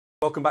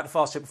Welcome back to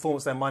Fast Jet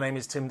Performance then. My name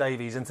is Tim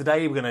Davies and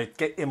today we're going to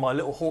get in my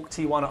little Hawk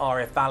T1 at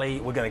RAF Valley.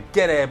 We're going to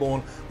get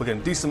airborne, we're going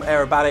to do some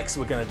aerobatics,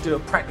 we're going to do a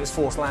practice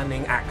forced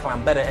landing at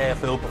Clambetta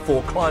Airfield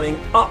before climbing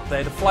up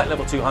there to flight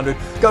level 200,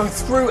 going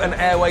through an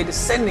airway,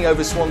 descending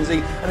over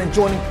Swansea and then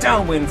joining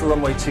downwind for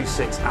runway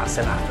 26 at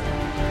St Athan.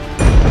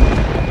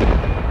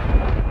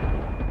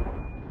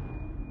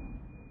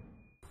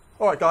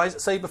 Alright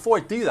guys, so before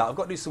I do that, I've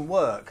got to do some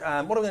work. What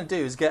I'm going to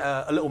do is get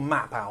a little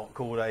map out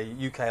called a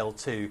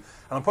UKL2, and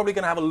I'm probably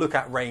going to have a look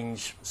at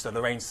range, so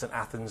the range to St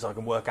Athan, so I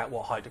can work out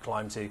what height to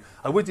climb to.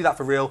 I would do that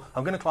for real.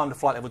 I'm going to climb to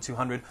flight level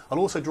 200. I'll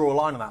also draw a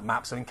line on that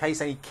map, so in case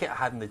any kit I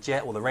had in the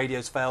jet or the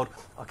radios failed,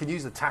 I can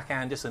use the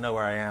TACAN just to know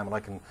where I am and I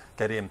can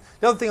get in.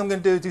 The other thing I'm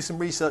going to do is do some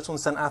research on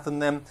St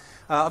Athan then.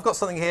 I've got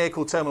something here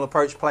called terminal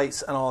approach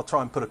plates, and I'll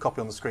try and put a copy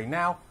on the screen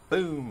now.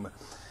 Boom.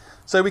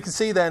 So we can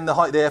see then the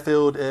height of the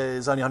airfield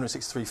is only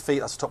 163 feet,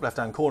 that's the top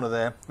left-hand corner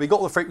there. We got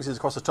all the frequencies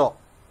across the top.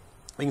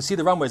 You can see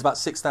the runway is about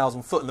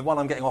 6,000 foot, and the one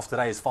I'm getting off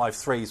today is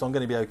 5.3, so I'm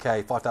going to be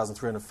okay,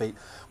 5,300 feet.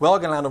 We are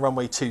going to land on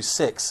runway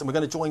 26, and we're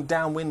going to join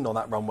downwind on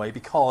that runway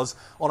because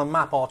on a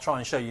map I'll try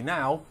and show you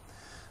now,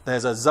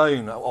 there's a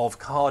zone of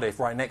Cardiff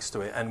right next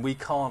to it, and we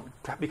can't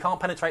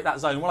penetrate that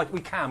zone. Well,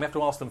 we can, we have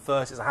to ask them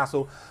first, it's a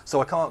hassle,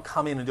 so I can't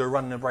come in and do a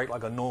run and a brake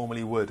like I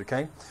normally would,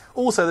 okay?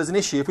 Also, there's an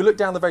issue. If we look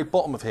down the very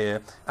bottom of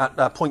here,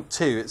 at point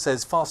 2, it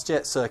says fast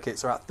jet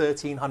circuits are at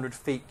 1,300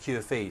 feet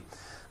QFE.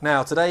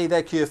 Now, today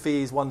their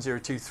QFE is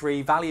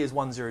 1023, Valley is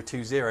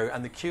 1020,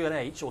 and the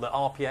QNH, or the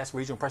RPS,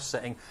 regional pressure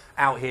setting,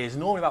 out here is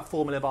normally about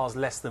 4 millibars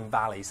less than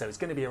Valley, so it's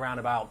going to be around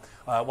about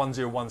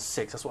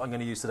 1016. That's what I'm going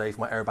to use today for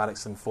my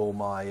aerobatics and for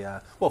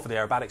my, well, for the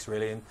aerobatics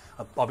really, and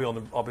I'll be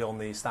on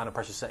the standard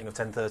pressure setting of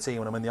 1013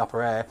 when I'm in the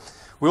upper air.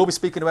 We'll be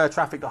speaking to air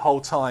traffic the whole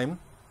time,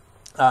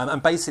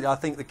 and basically I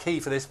think the key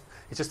for this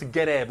is just to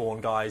get airborne,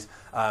 guys,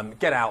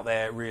 get out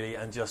there really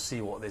and just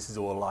see what this is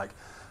all like.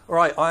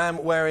 Right, I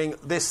am wearing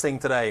this thing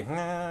today.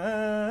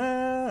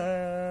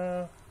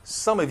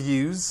 Some of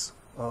yous,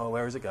 oh,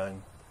 where is it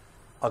going?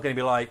 Are going to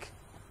be like,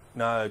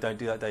 no, don't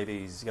do that,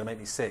 Davies. You're going to make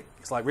me sick.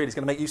 It's like, really, it's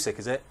going to make you sick,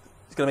 is it?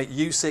 It's going to make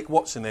you sick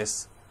watching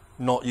this,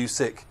 not you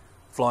sick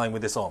flying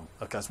with this on.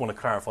 Okay, I just want to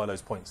clarify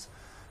those points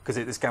because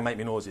this can make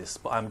me nauseous,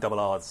 but I'm double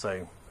R'd, so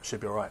I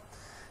should be all right.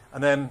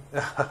 And then,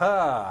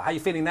 how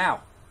you feeling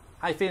now?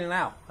 How you feeling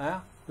now? Yeah?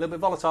 A little bit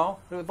volatile,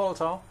 a little bit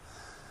volatile.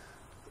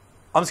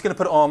 I'm just going to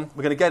put it on,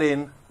 we're going to get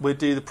in, we'll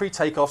do the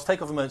pre-takeoffs,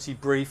 takeoff emergency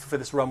brief for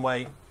this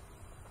runway,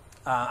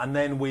 and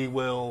then we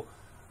will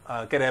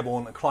get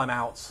airborne and climb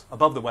out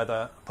above the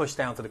weather, push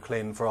down to the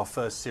CLIN for our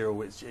first serial,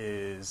 which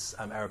is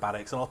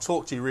aerobatics. And I'll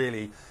talk to you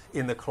really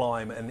in the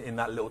climb and in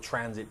that little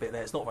transit bit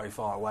there, it's not very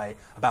far away,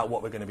 about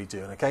what we're going to be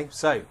doing, okay?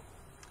 So,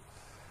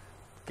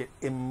 get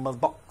in my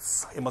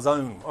box, in my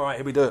zone. All right,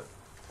 here we do it.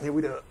 Here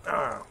we do it.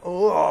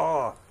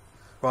 Oh.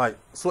 Right,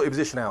 sort your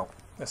position out.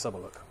 Let's have a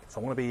look.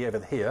 So I want to be over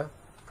here.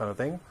 Kind of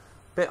thing,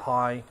 bit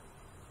high,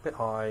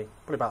 probably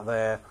about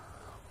there.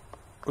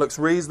 Looks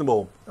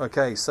reasonable.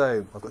 Okay,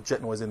 so I've got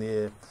jet noise in the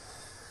ear.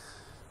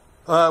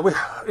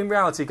 In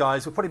reality,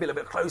 guys, we'll probably be a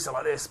little bit closer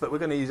like this, but we're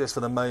going to use this for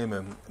the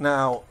moment.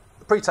 Now,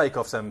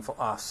 pre-takeoffs then for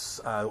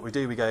us, what we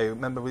do, we go,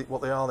 remember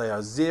what they are? They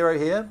are 0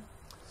 here,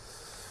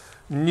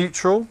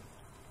 neutral,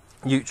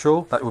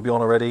 that will be on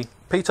already,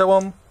 pitot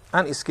on,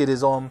 anti-skid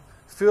is on,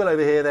 fuel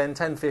over here then,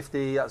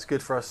 1050, that's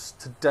good for us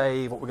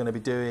today, what we're going to be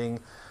doing.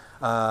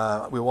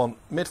 We want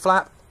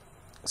mid-flap,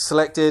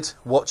 selected,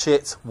 watch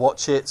it,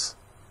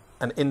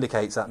 and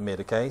indicates at mid,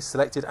 okay?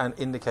 Selected and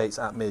indicates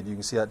at mid. You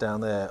can see that down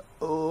there.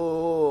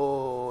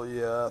 Oh,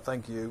 yeah,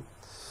 thank you.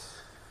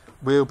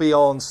 We'll be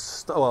on,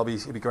 well,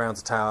 it'll be ground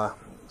to tower.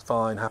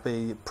 Fine,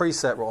 happy.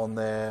 Preset right on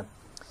there.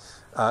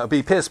 It'll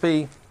be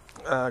PSP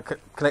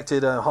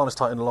connected, harness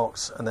tighten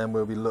locks, and then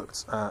we'll be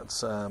looked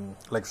at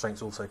leg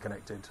restraints also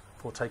connected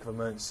for takeoff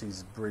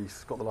emergencies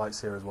brief. Got the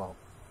lights here as well.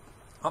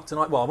 Up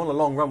tonight, well, I'm on a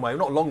long runway,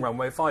 not a long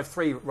runway,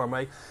 5.3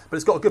 runway, but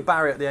it's got a good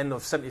barrier at the end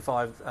of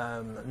 75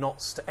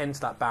 knots to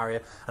enter that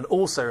barrier. And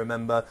also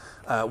remember,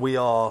 we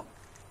have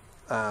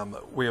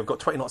got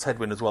 20 knots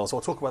headwind as well, so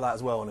I'll talk about that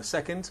as well in a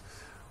second.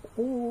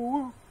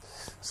 Ooh.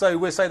 So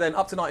we'll say then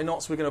up to 90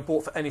 knots, we're going to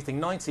abort for anything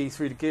 90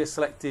 through the gear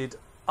selected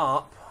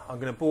up. I'm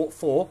going to abort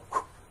for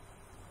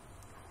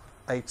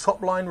a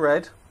top line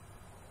red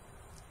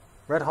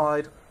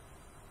hide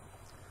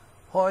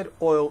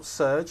oil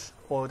surge,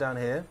 oil down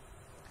here.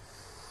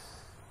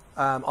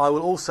 I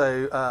will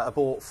also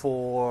abort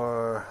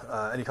for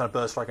any kind of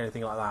burst strike,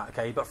 anything like that,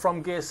 okay? But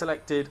from gear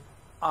selected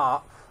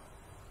up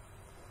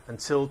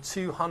until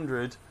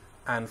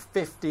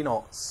 250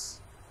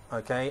 knots,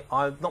 okay?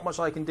 Not much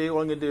I can do.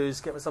 All I'm going to do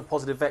is get myself a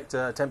positive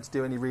vector, attempt to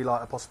do any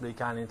relight I possibly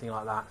can, anything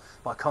like that.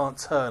 But I can't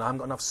turn. I haven't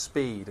got enough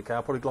speed, okay?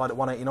 I'll probably glide at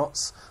 180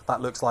 knots. That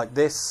looks like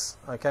this,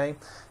 okay?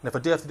 And if I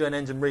do have to do an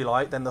engine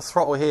relight, then the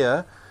throttle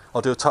here,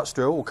 I'll do a touch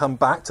drill. We'll come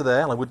back to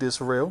there, and I would do this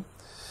for real.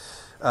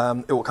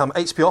 It will come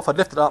HP off, I'd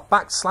lift it up,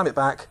 back, slam it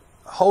back,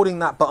 holding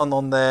that button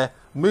on there,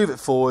 move it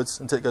forwards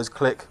until it goes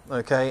click,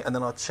 okay, and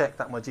then I'll check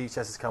that my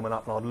GTS is coming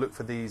up and I'll look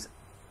for these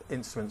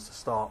instruments to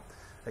start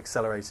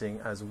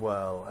accelerating as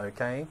well,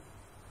 okay.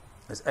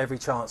 There's every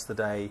chance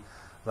today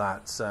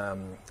that, I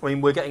mean,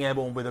 we're getting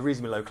airborne with a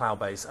reasonably low cloud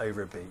base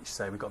over a beach,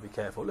 so we've got to be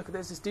careful. Look at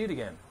this dude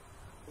again.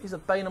 He's the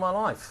bane of my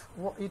life.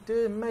 What are you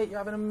doing, mate? You're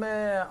having a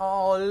mare.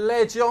 Oh,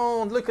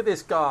 legend. Look at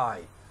this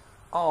guy.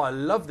 Oh, I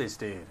love this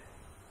dude.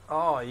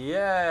 Oh,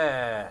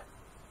 yeah.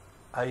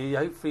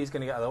 Hopefully he's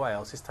going to get out of the way,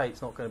 else his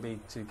tape's not going to be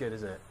too good,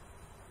 is it?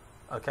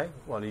 Okay,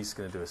 well, he's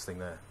going to do his thing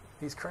there.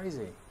 He's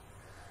crazy.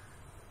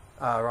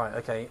 Right,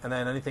 okay. And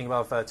then anything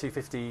above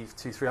 250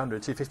 to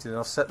 300, 250, then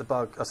I'll set the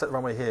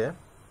runway here.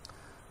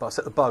 But I'll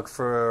set the bug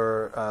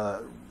for,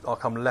 I'll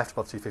come left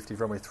above 250,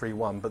 runway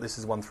 31, but this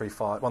is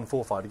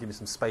 145 to give me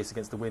some space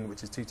against the wind,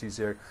 which is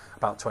 220,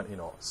 about 20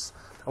 knots.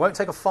 I won't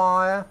take a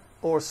fire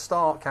or a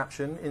start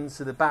caption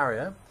into the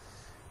barrier,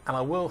 and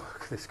I will,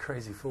 look at this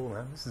crazy fall,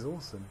 man, this is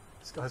awesome.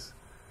 This guy's,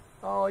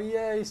 oh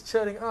yeah, he's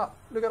churning up,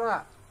 look at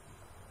that.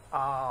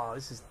 Ah,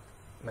 this is,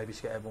 maybe he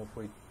should get airborne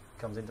before he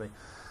comes into me.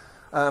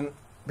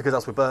 Because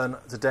that's with burn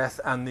to death,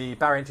 and the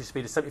barrier entry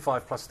speed is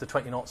 75 plus the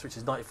 20 knots, which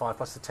is 95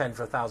 plus the 10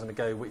 for 1,000 to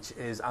go, which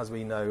is, as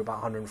we know,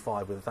 about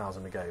 105 with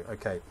 1,000 to go.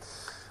 Okay.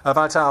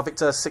 Valley Tower,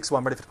 Victor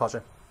 6-1, ready for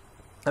departure.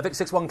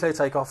 Victor 6-1, clear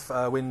takeoff.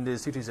 Wind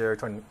is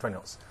 220, 20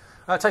 knots.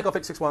 Takeoff,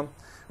 Victor 6-1.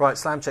 Right,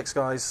 slam checks,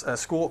 guys.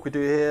 Squawk, we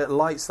do here.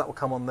 Lights, that will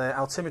come on there.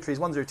 Altimetry is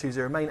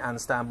 1020, main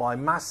and standby.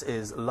 Mass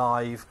is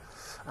live,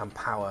 and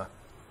power.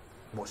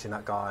 Watching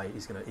that guy,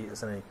 he's going to eat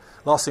us, isn't he?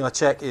 Last thing I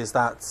check is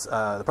that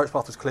the approach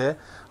path was clear.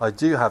 I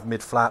do have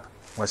mid flap,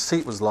 my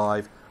seat was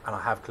live, and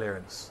I have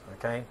clearance.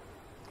 Okay,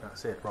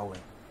 that's it.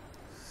 Rolling.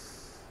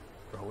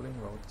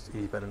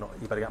 You better not.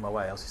 You better get out of my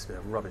way, else it's a bit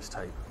of rubbish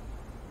tape.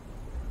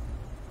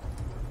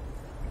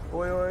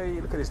 Oi, oi!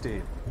 Look at this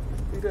dude.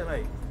 What are you doing,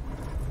 mate?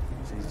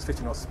 Jesus,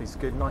 50 knots speed is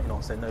good. 90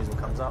 knots, then nozzle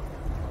comes up.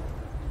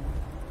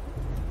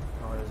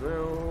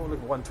 Nozzle.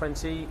 Look at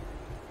 120.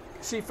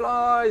 She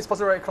flies,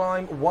 positive rate of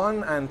climb,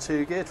 1 and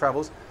 2 gear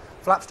travels,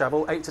 flaps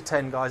travel, 8 to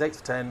 10 guys, 8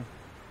 to 10,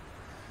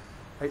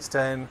 8 to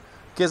 10,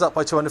 gears up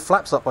by 200,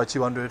 flaps up by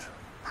 200,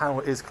 panel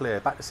is clear,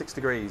 back to 6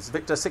 degrees,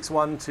 Victor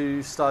 6-1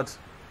 to stud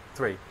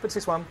 3, Victor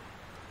 6-1,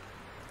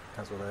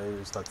 cancel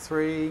those, stud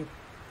 3,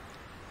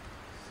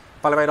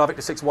 Valley radar,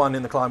 Victor 6-1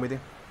 in the climb with you.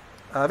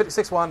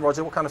 Victor 6-1,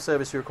 Roger, what kind of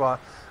service do you require?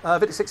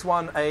 Victor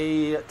 6-1,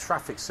 a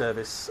traffic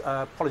service,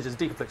 apologies, a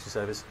deconfliction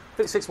service,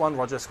 Victor 6-1,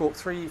 Roger, squawk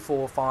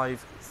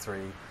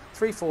 3453.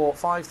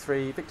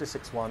 3453, Victor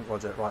 6-1,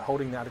 Roger. Right,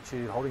 holding the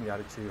attitude, holding the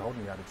attitude,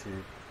 holding the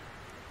attitude.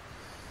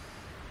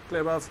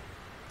 Clear above.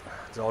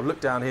 So I'll look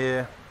down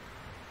here,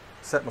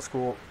 set my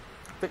squawk.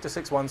 Victor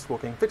 6-1,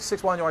 squawking. Victor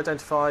 6-1, you're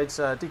identified.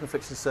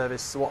 Deconfliction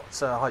service. What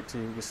height do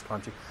you wish to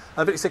climb to?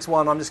 Victor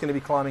 6-1, I'm just going to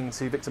be climbing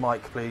to Victor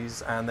Mike,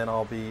 please, and then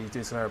I'll be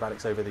doing some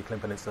aerobatics over the Clym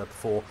Peninsula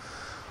before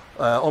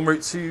en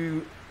route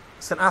to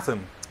St Athan.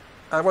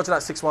 Roger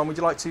that 6-1, would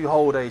you like to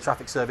hold a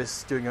traffic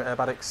service during your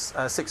aerobatics?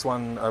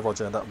 6-1,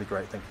 Roger, that would be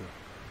great, thank you.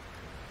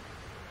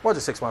 Roger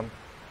 6-1.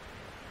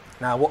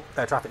 Now what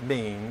air traffic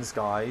means,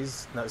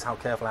 guys, notice how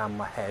careful I am with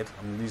my head.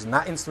 I'm using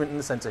that instrument in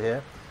the centre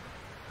here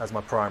as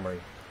my primary.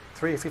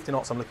 350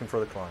 knots, I'm looking for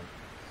the climb.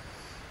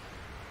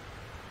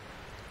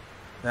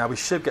 Now we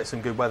should get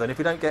some good weather, and if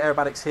we don't get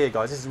aerobatics here,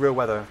 guys, this is real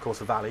weather, of course,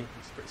 for Valley,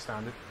 which is pretty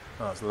standard.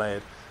 Oh, it's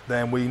layered.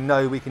 Then we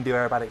know we can do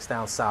aerobatics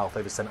down south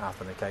over St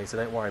Athan, okay? So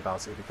don't worry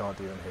about it if we can't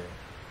do them here.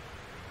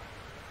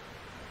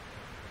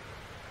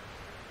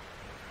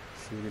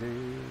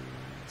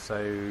 So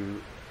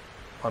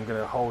I'm going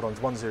to hold on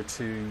to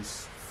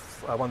 1016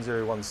 I'm going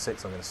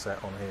to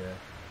set on here.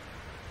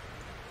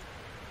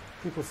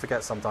 People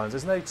forget sometimes.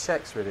 There's no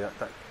checks really.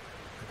 Look at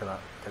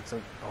that. Okay,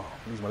 so, oh,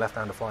 I'm using my left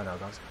hand to fly now,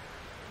 guys.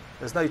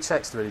 There's no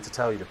checks really to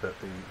tell you to put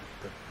the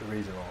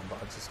region on,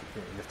 but I just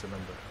you have to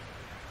remember.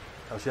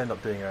 Else you end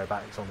up doing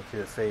aerobatics on the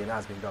QFE, and it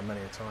has been done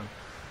many a time.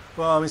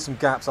 Well, I'm in some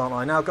gaps, aren't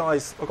I? Now,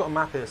 guys, I've got a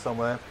map here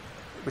somewhere,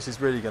 which is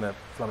really going to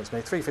flummox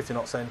me. 350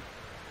 knots in.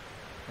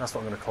 That's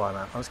what I'm going to climb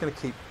at. I'm just going to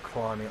keep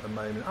climbing at the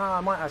moment.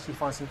 I might actually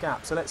find some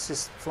gaps, so let's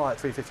just fly at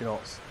 350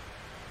 knots.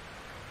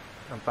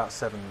 About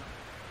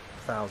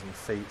 7,000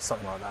 feet,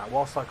 something like that.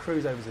 Whilst I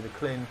cruise over to the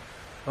Clyn,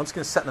 I'm just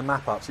going to set the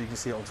map up so you can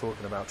see what I'm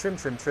talking about. Trim,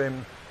 trim,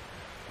 trim.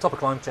 Top of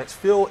climb checks.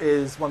 Fuel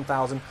is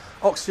 1,000.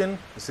 Oxygen,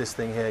 it's this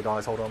thing here,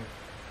 guys. Hold on.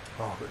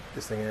 Oh,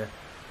 this thing here.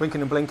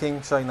 Winking and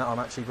blinking, showing that I'm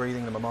actually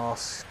breathing in my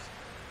mask.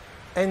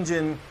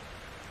 Engine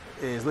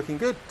is looking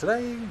good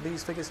today.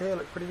 These figures here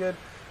look pretty good.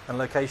 And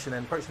location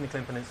then, approaching the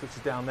Clym Peninsula, which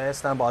is down there.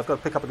 Stand by. I've got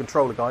to pick up a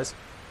controller, guys.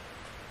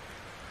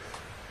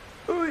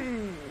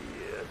 Ooh,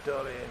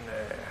 darling.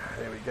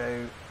 There we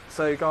go.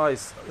 So,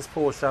 guys, let's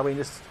pause, shall we?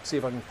 Just see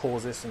if I can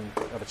pause this and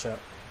have a chat.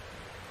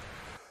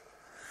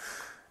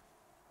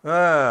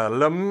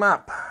 The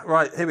map.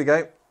 Right, here we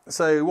go.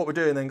 So what we're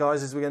doing then,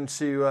 guys, is we're going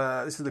to,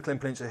 this is the Clym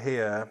Peninsula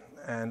here,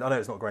 and I know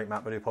it's not a great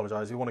map, but I do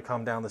apologise. We want to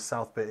come down the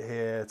south bit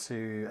here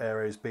to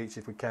Aeros Beach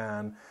if we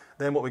can.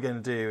 Then what we're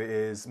going to do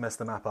is mess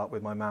the map up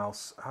with my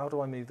mouse. How do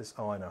I move this?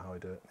 Oh, I know how I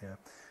do it, yeah.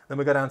 Then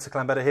we go down to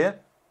Clambetta here.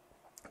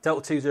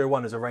 Delta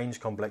 201 is a range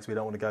complex we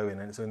don't want to go in,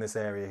 and it's in this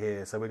area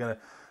here. So we're going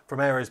to, from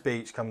Aeros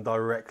Beach, come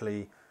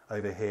directly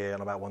over here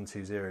on about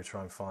 120,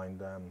 try and find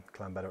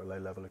Clambetta at low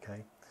level,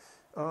 okay?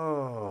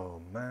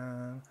 Oh,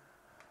 man.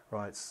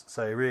 Right,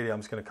 so really I'm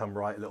just going to come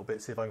right a little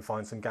bit, see if I can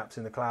find some gaps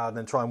in the cloud, and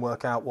then try and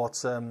work out what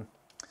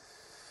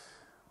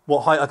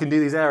height I can do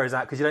these areas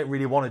at, because you don't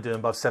really want to do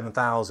them above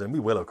 7,000. We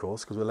will, of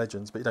course, because we're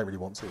legends, but you don't really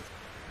want to.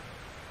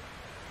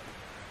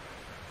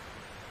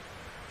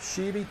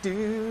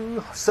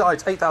 Shooby-doo. So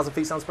 8,000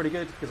 feet sounds pretty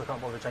good, because I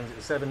can't bother to change it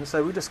to 7,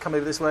 so we just come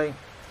over this way.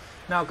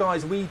 Now,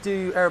 guys, we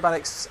do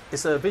aerobatics.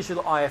 It's a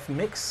visual IF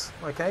mix,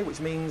 okay, which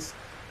means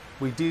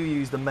we do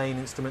use the main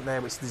instrument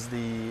there, which is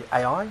the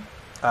AI.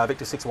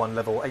 Victor 61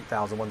 level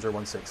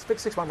 8000-1016. Victor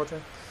 61,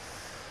 roger.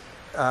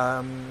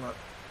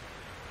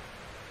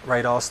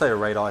 Radar, stay with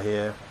radar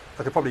here.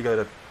 I could probably go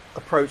to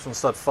approach on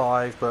stud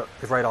 5, but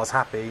if radar's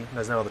happy,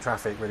 there's no other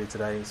traffic really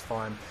today, it's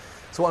fine.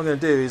 So what I'm going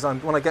to do is,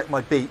 when I get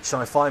my beach,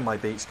 and I find my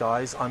beach,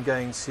 guys, I'm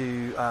going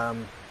to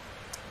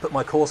put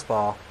my course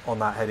bar on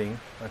that heading,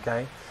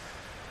 okay?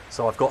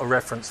 So I've got a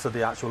reference for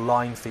the actual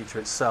line feature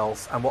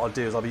itself, and what I'll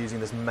do is I'll be using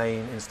this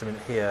main instrument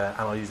here,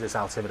 and I'll use this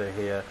altimeter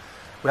here.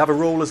 We have a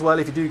rule as well,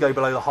 if you do go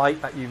below the height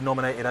that you've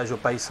nominated as your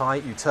base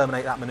height, you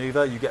terminate that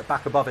manoeuvre, you get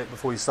back above it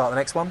before you start the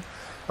next one.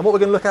 And what we're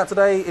going to look at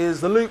today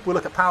is the loop. We'll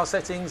look at power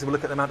settings, we'll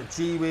look at the amount of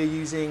G we're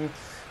using,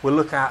 we'll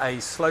look at a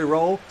slow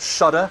roll,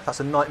 shudder, that's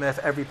a nightmare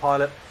for every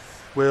pilot.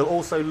 We'll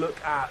also look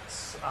at,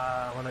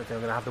 I don't think I'm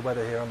going to have the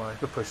weather here, am I?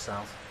 We'll push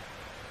south.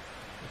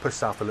 We'll push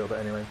south a little bit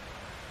anyway.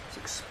 Let's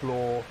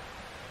explore.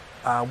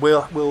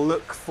 We'll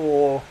look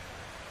for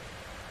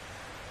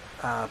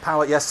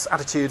power, yes,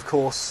 attitude, of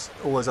course,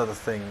 all those other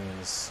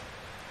things.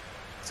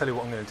 I'll tell you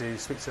what I'm going to do,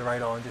 speak to the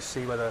radar and just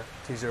see whether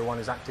 201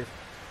 is active.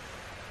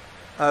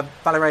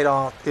 Valley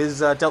radar, is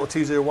Delta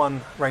 201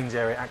 range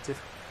area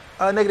active?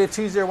 Negative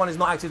 201 is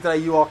not active today,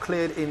 you are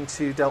cleared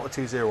into Delta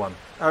 201.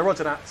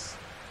 Roger that.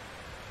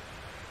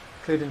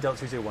 Cleared in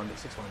Delta 201,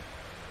 Victor 61.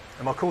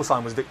 And my call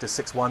sign was Victor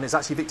 61. It's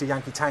actually Victor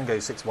Yankee Tango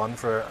 61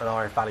 for an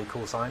RAF Valley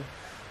call sign.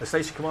 The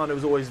station commander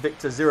was always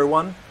Victor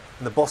 01, and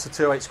the boss of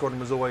 208 Squadron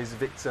was always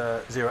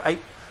Victor 08.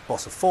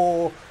 Boss of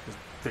 4 was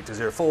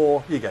Victor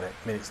 04. You get it.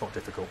 I mean, it's not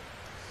difficult.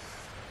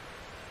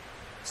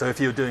 So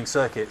if you're doing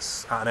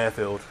circuits at an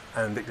airfield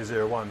and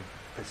Victor 01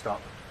 pitched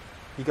up,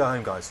 you go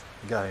home, guys.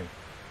 You go home,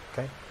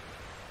 okay?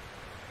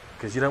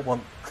 Because you don't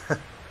want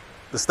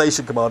the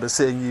station commander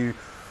seeing you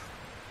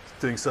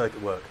doing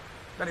circuit work.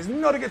 That is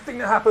not a good thing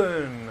to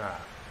happen.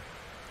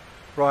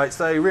 Right,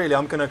 so really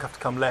I'm going to have to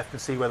come left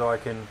and see whether I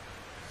can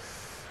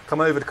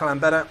come over to climb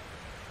better.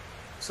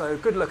 So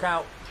good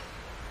lookout,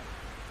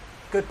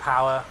 good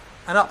power,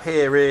 and up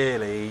here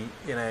really,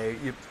 you know,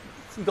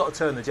 you've got to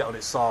turn the jet on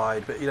its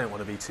side, but you don't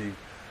want to be too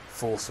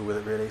forceful with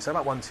it really. So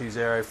about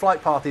 120.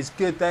 Flight path is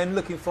good then,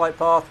 looking flight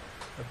path.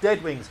 The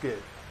dead wing's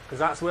good, because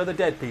that's where the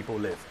dead people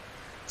live.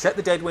 Check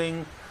the dead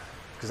wing,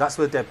 because that's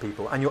where the dead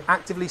people, and you're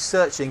actively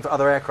searching for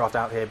other aircraft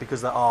out here,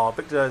 because there are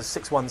Victor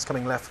 61s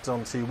coming left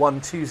onto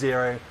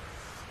 120,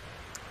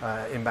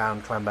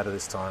 inbound Clambedda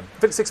this time.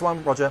 Victor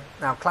 61, roger.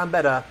 Now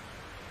Clambedda,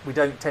 we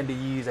don't tend to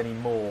use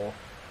anymore.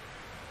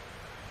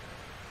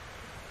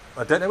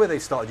 I don't know where they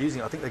started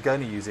using it. I think they're going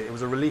to use it. It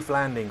was a relief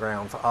landing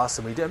ground for us,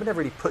 and we never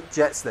really put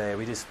jets there.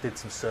 We just did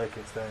some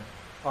circuits there.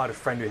 I had a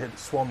friend who hit the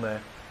Swan there.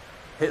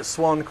 Hit a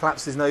Swan,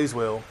 collapsed his nose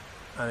wheel,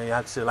 and he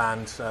had to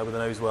land with the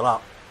nose wheel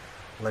up.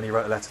 And then he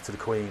wrote a letter to the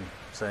Queen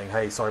saying,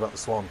 hey, sorry about the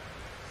Swan.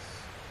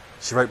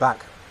 She wrote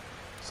back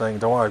saying,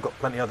 don't worry, I've got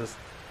plenty others.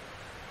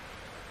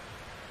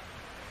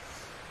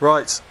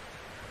 Right.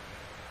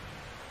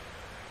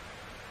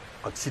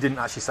 She didn't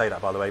actually say that,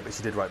 by the way, but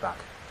she did write back.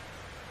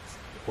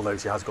 Although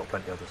she has got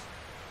plenty others.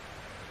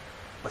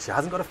 But she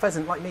hasn't got a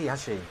pheasant like me,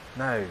 has she?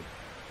 No.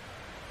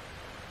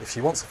 If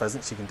she wants a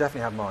pheasant, she can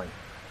definitely have mine.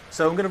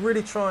 So I'm going to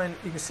really try and,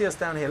 you can see us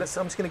down here. I'm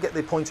just going to get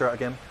the pointer out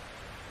again.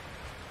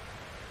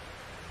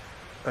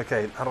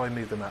 Okay, how do I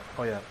move the map?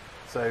 Oh yeah.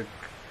 So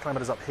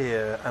Clambedda's up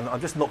here, and I'm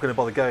just not going to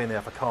bother going there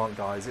if I can't,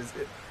 guys.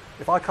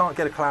 If I can't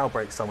get a cloud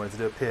break somewhere to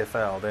do a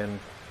PFL, then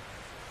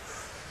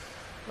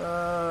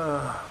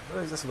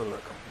let's have a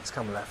look. Let's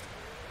come left.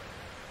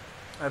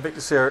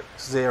 Victor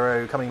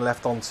 0 coming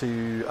left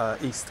onto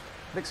east.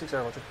 Victor 60,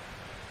 roger.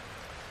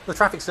 The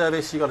traffic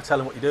service, you've got to tell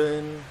them what you're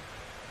doing.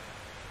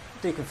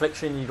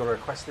 Deconfliction, you've got to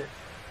request it.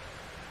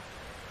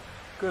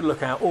 Good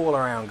lookout all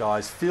around,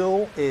 guys.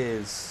 Fuel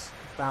is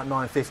about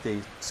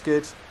 950. It's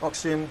good.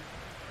 Oxygen,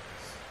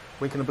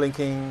 winking and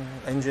blinking.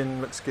 Engine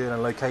looks good,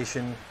 and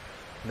location,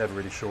 never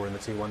really sure in the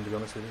T1, to be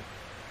honest with you.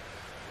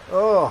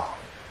 Oh,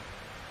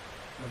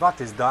 that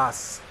is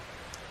das.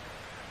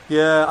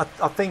 Yeah,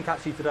 I think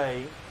actually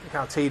today, look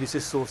how tedious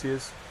this sortie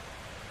is.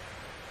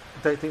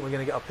 I don't think we're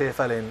going to get our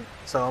PFL in,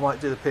 so I might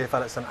do the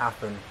PFL at St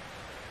Athan.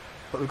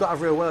 But we've got to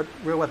have real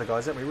weather,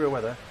 guys, don't we? Real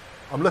weather.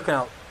 I'm looking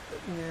out.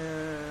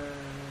 Yeah,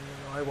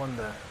 I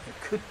wonder. It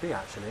could be,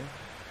 actually.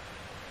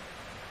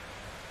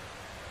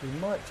 We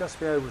might just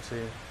be able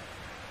to.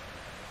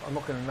 I'm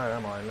not going to know,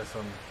 am I, unless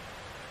I'm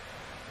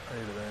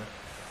over there.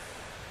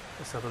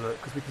 Let's have a look,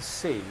 because we can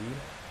see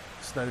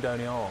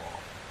Snowdonia.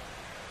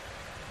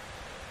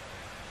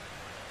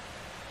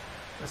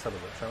 Let's have a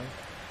look, shall we?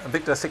 And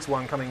Victor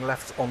 61 coming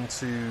left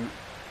onto,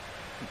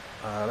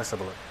 let's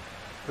have a look.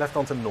 Left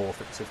onto north,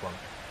 Victor 61.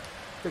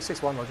 Victor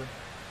 61, roger.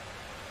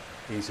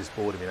 He's just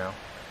bored of me now.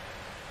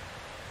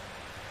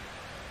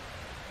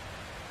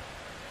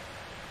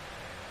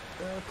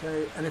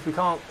 Okay, and if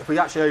we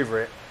actually over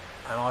it,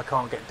 and I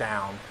can't get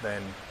down,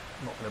 then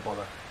I'm not going to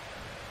bother.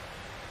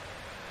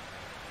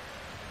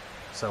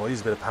 So I'll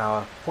use a bit of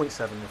power,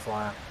 0.7 the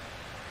flyer.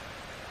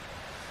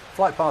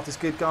 Flight path is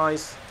good,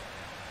 guys.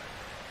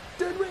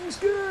 Dead wing's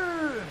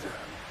good!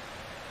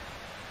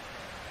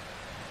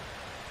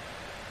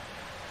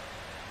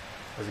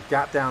 There's a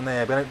gap down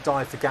there, but don't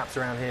dive for gaps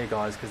around here,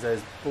 guys, because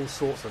there's all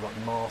sorts of like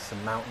masts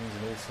and mountains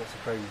and all sorts of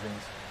crazy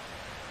things.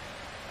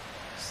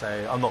 So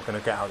I'm not going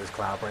to get out of this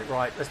cloud break.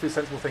 Right, let's do a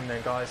sensible thing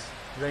then, guys.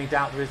 If there's any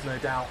doubt, there is no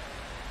doubt.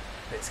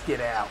 Let's get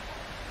out.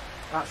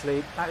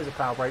 Actually, that is a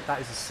cloud break, that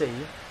is a C.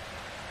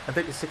 And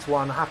Victor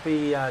 6-1,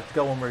 happy to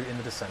go en route in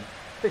the descent.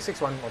 Big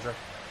 6-1, Roger.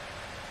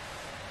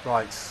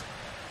 Right.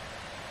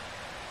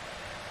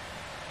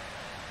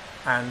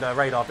 And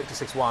radar Victor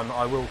 6-1,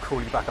 I will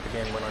call you back up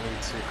again when I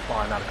need to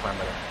climb out of climb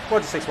level.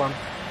 Roger 6-1.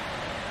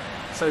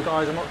 So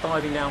guys, I'm not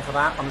diving down for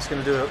that. I'm just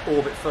going to do an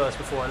orbit first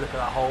before I look at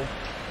that hole.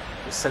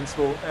 It's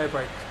sensible. Air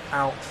brake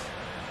out.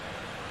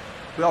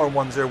 We are on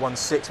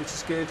 1016, which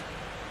is good.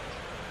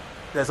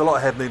 There's a lot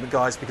of head movement,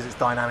 guys, because it's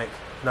dynamic.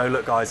 No,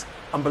 look, guys,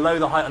 I'm below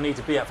the height I need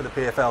to be at for the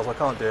PFL, so I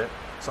can't do it.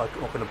 So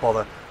I'm not going to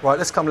bother. Right,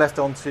 let's come left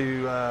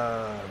onto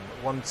about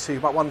 150.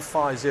 I'm going to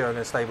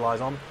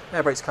stabilise on.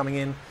 Air brake's coming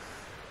in.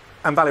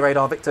 And Valley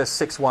Radar, Victor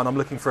 6-1, I'm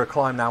looking for a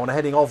climb now on a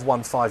heading of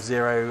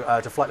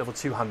 150 to flight level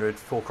 200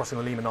 for crossing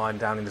the Lima 9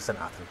 down into St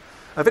Athan.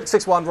 Victor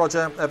 6-1,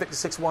 Roger. Victor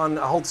 6-1,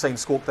 hold the same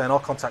squawk then. I'll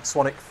contact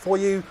Sonic for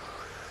you.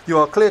 You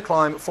are clear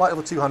climb, flight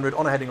level 200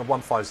 on a heading of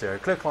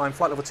 150. Clear climb,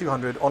 flight level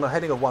 200 on a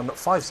heading of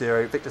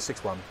 150, Victor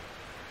 6-1.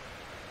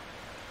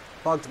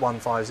 Bugged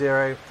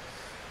 150.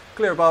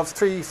 Clear above,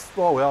 3,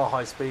 well, we are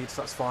high speed,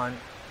 so that's fine.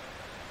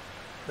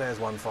 There's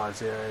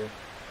 150.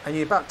 And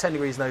you're about 10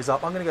 degrees nose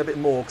up. I'm going to go a bit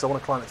more because I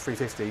want to climb at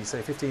 350,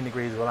 so 15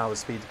 degrees will allow the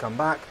speed to come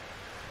back.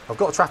 I've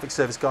got a traffic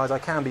service, guys. I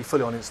can be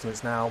fully on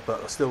instruments now,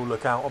 but I'll still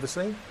look out,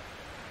 obviously.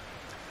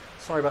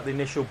 Sorry about the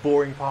initial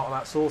boring part of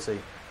that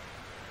sortie.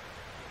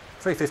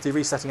 350,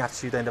 resetting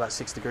attitude then to about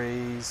 6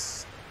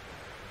 degrees.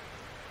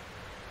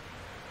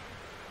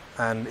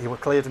 And he will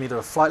clear to me to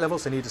a flight level,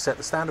 so you need to set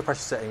the standard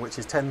pressure setting, which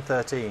is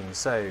 1013.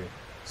 So,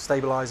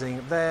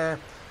 stabilising there.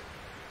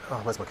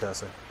 Oh, where's my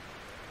cursor?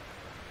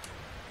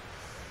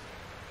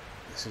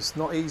 This is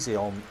not easy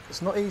on.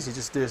 It's not easy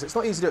just to do this. It's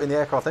not easy to do it in the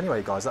aircraft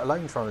anyway, guys, let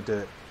alone trying to do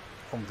it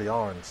on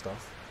VR and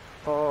stuff.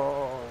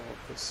 Oh,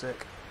 that's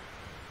sick.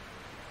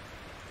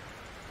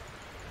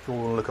 If you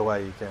want to look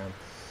away, you can.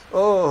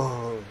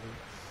 Oh,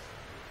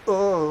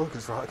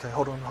 it's right. Okay,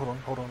 hold on.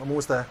 I'm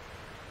almost there.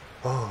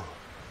 Oh,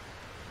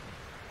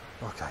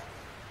 okay.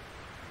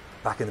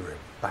 Back in the room.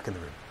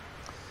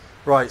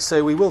 Right,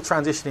 so we will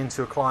transition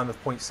into a climb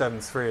of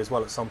 0.73 as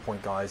well at some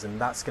point, guys, and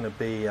that's going to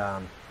be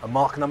a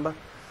Mach number.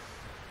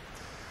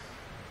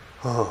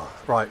 Oh,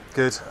 right,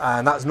 good.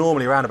 And that's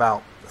normally around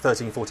about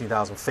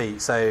 14,000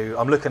 feet. So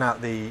I'm looking at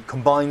the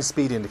combined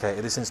speed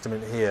indicator, this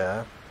instrument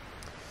here.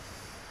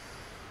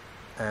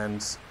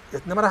 And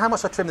no matter how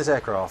much I trim this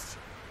aircraft,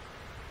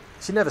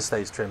 she never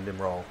stays trimmed in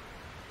roll.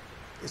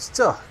 It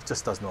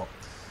just does not.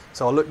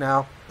 So I'll look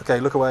now. Okay,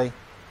 look away.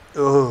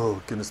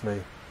 Oh, goodness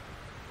me.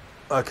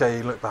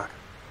 Okay, look back.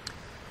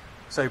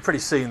 So pretty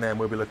soon then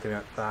we'll be looking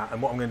at that. And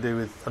what I'm going to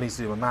do I need to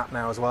do my map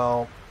now as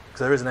well. Because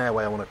there is an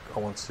airway I want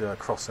to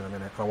cross in a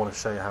minute. And I want to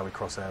show you how we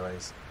cross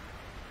airways.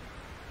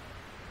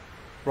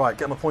 Right,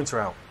 get my pointer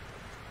out.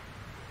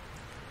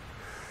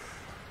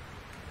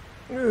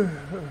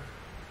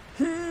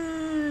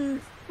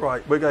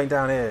 Right, we're going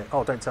down here.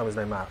 Oh, don't tell me there's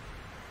no map.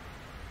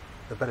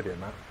 There better be a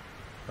map.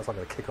 That's not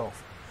going to kick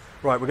off.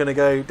 Right, we're going to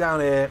go down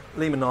here,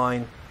 Lima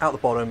 9, out the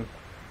bottom,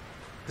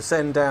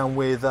 descend down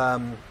with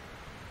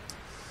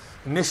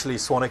initially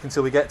Swanwick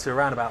until we get to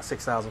around about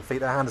 6,000 feet.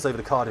 They'll hand us over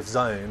to Cardiff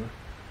Zone,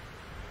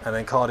 and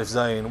then Cardiff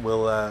Zone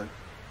will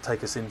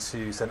take us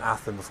into St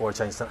Athan before I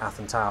change St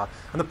Athan Tower.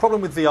 And the problem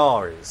with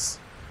VR is,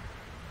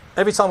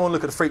 every time I want to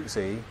look at the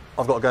frequency,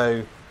 I've got to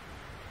go,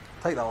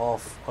 take that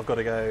off, I've got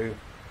to go,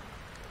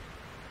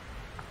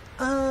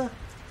 oh,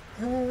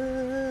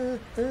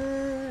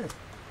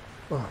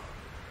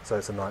 so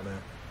it's a nightmare.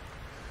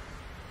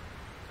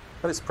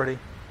 But it's pretty.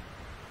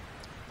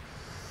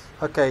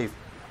 Okay,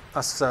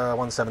 that's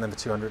 17 then for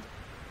 200.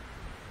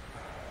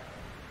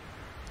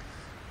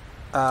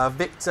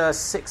 Victor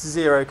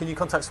 60, can you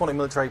contact Swanwick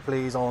Military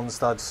please on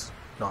stud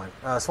 9?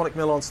 Swanwick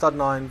Mill on stud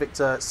 9,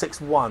 Victor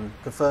 61,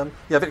 confirm?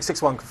 Yeah, Victor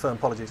 61, confirm,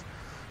 apologies.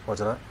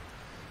 Roger that.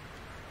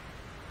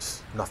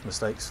 Just enough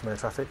mistakes from air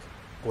traffic.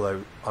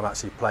 Although I'm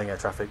actually playing air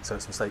traffic, so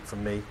it's a mistake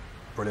from me.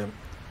 Brilliant.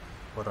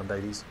 Well done,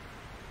 Davies.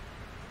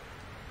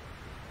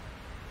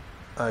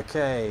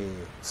 Okay,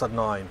 stud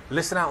 9.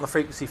 Listen out on the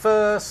frequency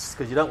first,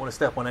 because you don't want to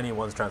step on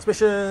anyone's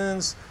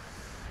transmissions.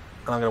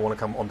 And I'm going to want to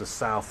come onto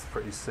south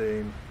pretty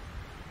soon.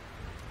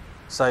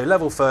 So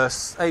level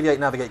first, aviate,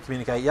 navigate,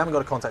 communicate. You haven't got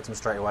to contact them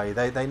straight away.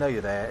 They know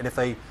you're there, and if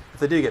they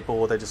do get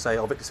bored, they just say,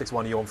 "Oh, Victor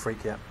 61, are you on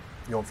freak yet?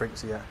 You on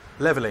frequency yet?"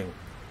 Leveling.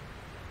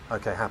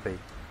 Okay, happy.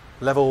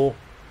 Level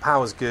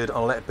Power's good.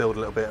 I'll let it build a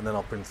little bit and then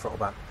I'll bring the throttle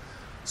back.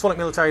 Sonic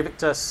Military,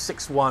 Victor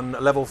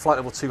 6-1, flight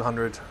level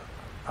 200,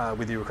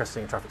 with you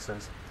requesting a traffic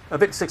service.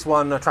 Victor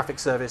 6-1, traffic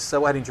service,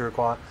 what heading do you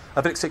require?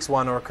 Victor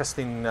 6-1 are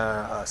requesting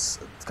to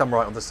come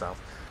right on the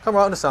south. Come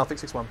right on the south,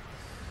 Victor 6-1.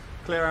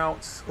 Clear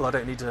out, well I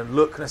don't need to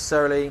look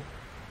necessarily.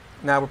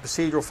 Now we're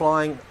procedural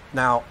flying.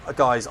 Now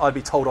guys, I'd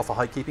be told off for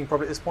height keeping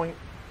probably at this point.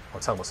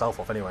 I'll tell myself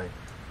off anyway.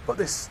 But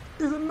this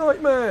is a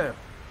nightmare.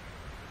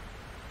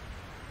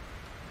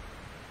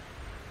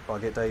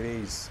 Bug it,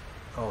 Davies.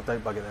 Oh,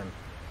 don't bug it then.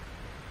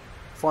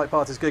 Flight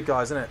path is good,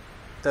 guys, isn't it?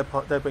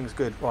 Dead wing's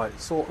good. Right,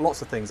 sort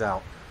lots of things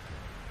out.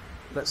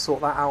 Let's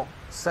sort that out.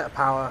 Set a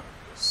power.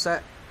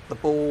 Set the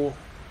ball.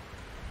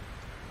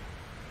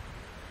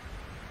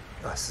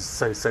 Oh, this is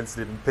so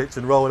sensitive and pitch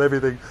and roll and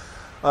everything.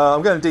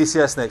 I'm going to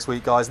DCS next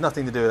week, guys.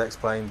 Nothing to do with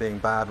X-Plane being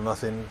bad or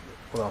nothing.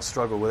 Well, I'll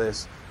struggle with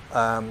this.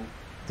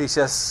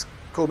 DCS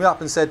called me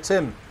up and said,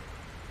 Tim,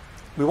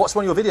 we watched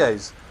one of your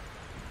videos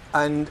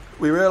and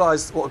we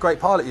realised what a great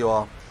pilot you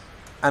are,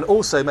 and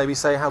also maybe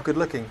say how good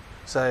looking.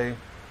 So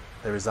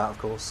there is that, of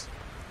course.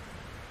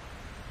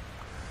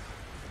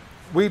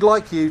 We'd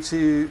like you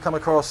to come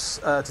across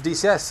to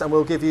DCS and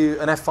we'll give you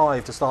an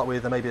F5 to start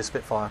with and maybe a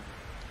Spitfire.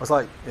 I was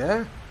like,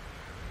 yeah,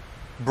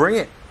 bring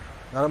it.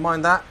 I don't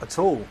mind that at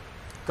all.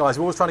 Guys,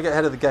 we're always trying to get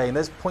ahead of the game.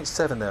 There's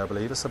 0.7 there, I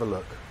believe. Let's have a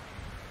look.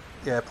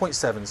 Yeah,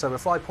 0.7. So we're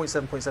flying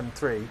 0.7,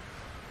 0.73.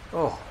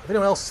 Oh, if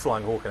anyone else is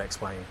flying Hawk and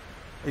X-Plane,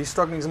 are you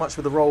struggling as much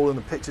with the roll and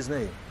the pitch as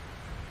me?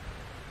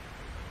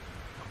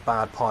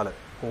 Bad pilot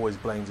always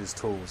blames his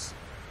tools.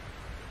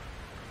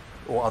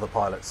 Or other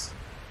pilots.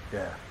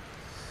 Yeah.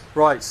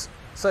 Right,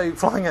 so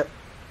flying at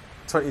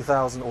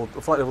 20,000 or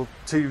flight level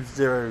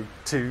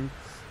 202,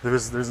 there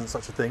isn't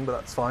such a thing, but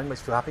that's fine,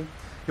 makes me feel happy.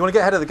 You want to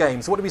get ahead of the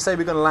game, so what do we say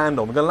we're going to land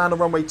on? We're going to land on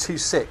runway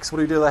 26. What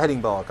do we do with the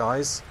heading bar,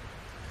 guys?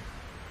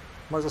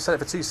 Might as well set it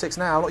for 26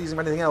 now. We're not using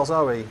it for anything else,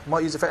 are we?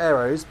 Might use it for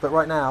Aeros, but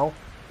right now,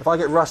 if I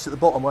get rushed at the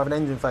bottom or have an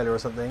engine failure or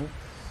something,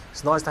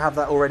 it's nice to have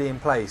that already in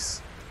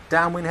place.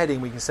 Downwind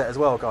heading we can set as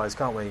well, guys,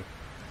 can't we?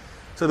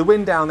 So the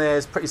wind down there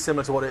is pretty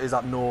similar to what it is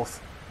up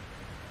north.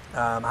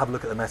 Have a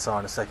look at the METAR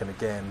in a second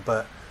again,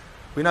 but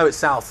we know it's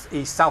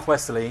southeast,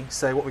 southwesterly,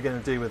 so what we're going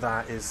to do with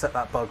that is set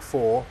that bug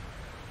for,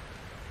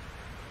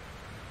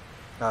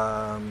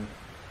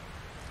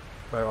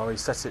 where are we?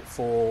 Set it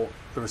for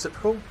the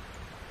reciprocal.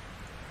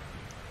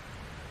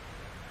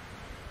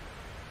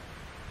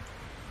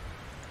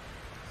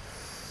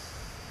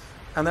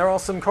 And there are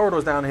some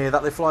corridors down here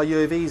that they fly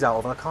UAVs out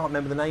of, and I can't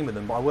remember the name of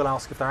them, but I will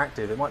ask if they're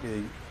active. It might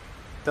be,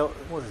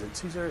 what is it,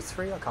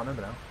 203? I can't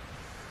remember now.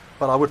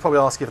 But I would probably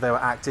ask if they were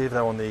active.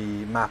 They're on the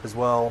map as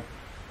well.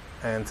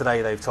 And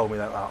today they've told me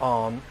that they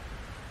aren't.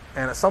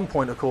 And at some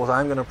point, of course, I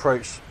am going to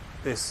approach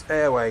this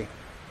airway.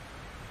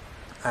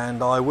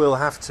 And I will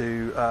have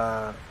to,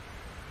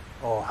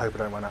 oh, I hope I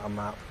don't run out of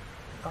map.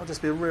 That'll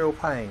just be a real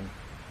pain.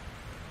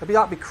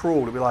 That'd be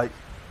cruel. It'd be like,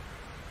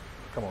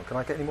 come on, can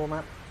I get any more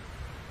map?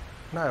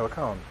 No, I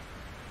can't.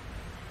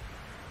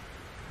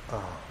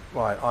 Oh,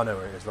 right, I know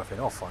where it is roughly.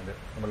 I'll find it.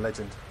 I'm a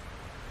legend.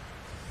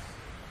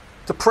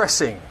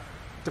 Depressing.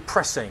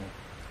 Depressing.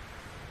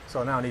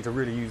 So now I need to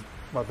really use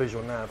my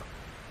visual nav.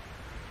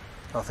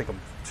 I think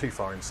I'm too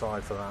far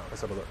inside for that.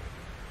 Let's have a look.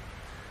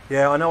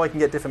 Yeah, I know I can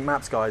get different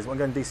maps, guys. I'm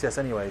going DCS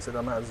anyway, so it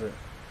doesn't matter, does it?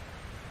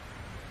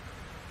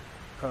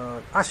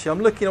 Actually,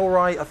 I'm looking all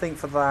right, I think,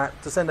 for that.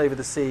 Descend over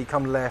the sea,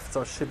 come left.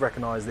 So I should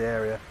recognise the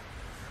area.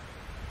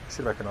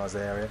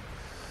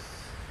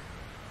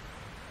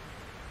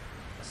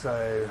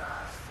 So,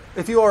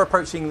 if you are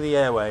approaching the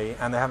airway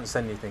and they haven't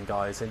said anything,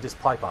 guys, then just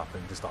pipe up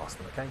and just ask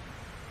them, okay?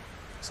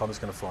 So I'm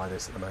just going to fly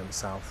this at the moment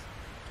south.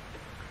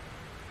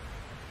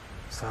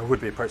 So I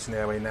would be approaching the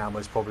airway now,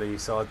 most probably.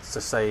 So I'd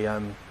just say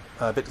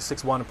Victor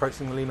 6-1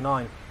 approaching the Lima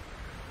 9.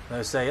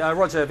 No, say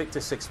Roger, Victor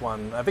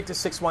 6-1. Victor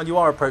 6-1, you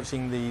are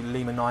approaching the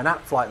Lima 9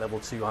 at flight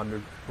level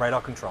 200.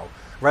 Radar control.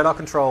 Radar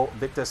control,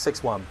 Victor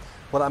 6-1.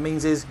 What that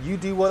means is you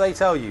do what they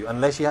tell you,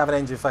 unless you have an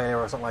engine failure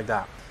or something like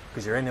that,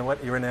 because you're in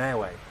an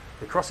airway.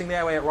 You're crossing the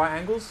airway at right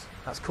angles.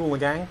 That's cool and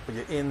gang, but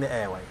you're in the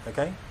airway.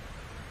 Okay.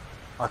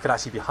 I could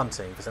actually be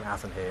hunting for St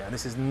Athan here, and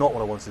this is not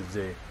what I wanted to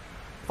do.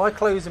 If I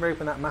close and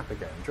open that map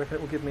again, do you reckon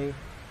it will give me?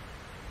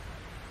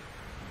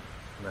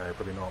 No,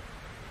 probably not.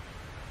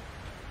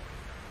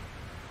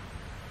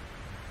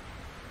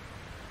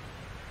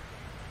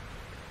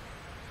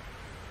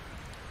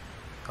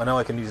 I know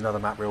I can use another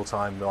map real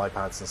time with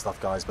iPads and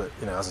stuff, guys, but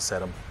you know, as I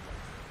said, I'm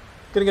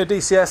going to go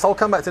DCS. I'll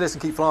come back to this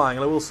and keep flying,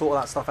 and I will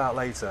sort that stuff out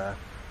later.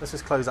 Let's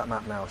just close that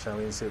map now, shall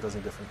we, and see if it does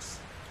any difference.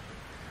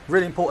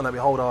 Really important that we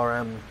hold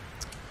our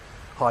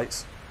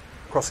heights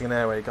crossing an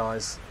airway,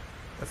 guys.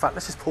 In fact,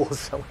 let's just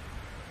pause, shall we?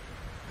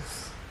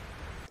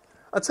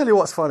 I'll tell you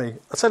what's funny.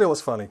 I'll tell you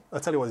what's funny. I'll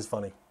tell you what is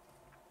funny.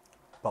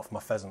 Apart from my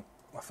pheasant.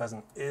 My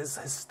pheasant is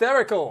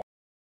hysterical.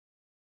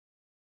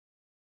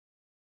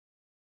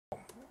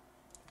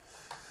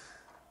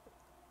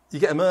 You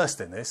get immersed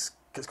in this.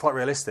 It's quite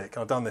realistic.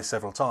 I've done this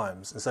several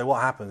times. And so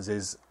what happens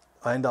is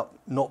I end up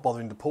not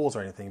bothering to pause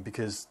or anything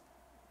because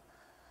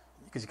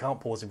you can't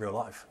pause in real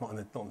life. Not in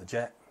the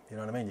jet. You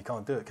know what I mean? You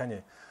can't do it, can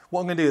you?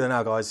 What I'm going to do then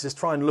now, guys, is just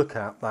try and look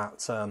at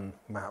that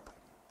map.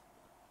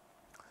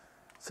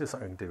 See if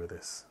something we can do with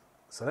this.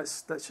 So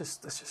let's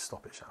just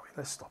stop it, shall we?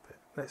 Let's stop it.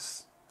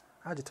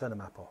 How do you turn the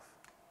map off?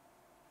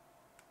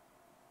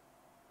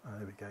 Oh,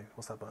 there we go.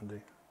 What's that button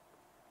do?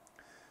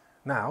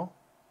 Now,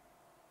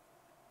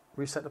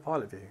 reset the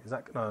pilot view. Is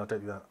that no? I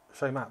don't do that.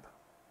 Show map.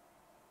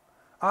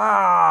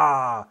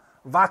 Ah,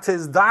 what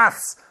is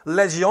das?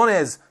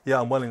 Legiones.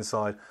 Yeah, I'm well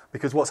inside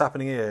because what's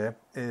happening here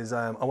is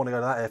I want to go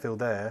to that airfield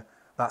there.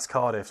 That's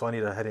Cardiff, so I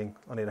need a heading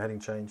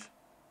change.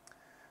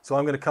 So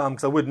I'm going to come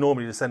because I would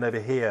normally descend over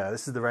here.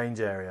 This is the range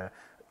area,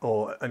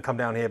 and come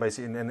down here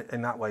basically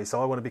in that way.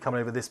 So I want to be coming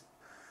over this.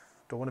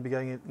 Do I want to be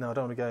going? No, I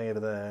don't want to be going over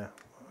there.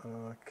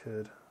 I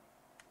could.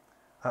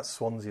 That's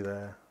Swansea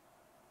there,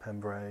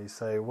 Pembrey.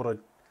 So what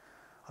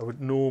I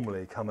would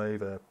normally come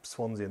over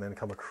Swansea and then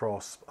come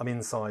across. I'm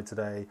inside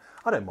today.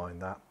 I don't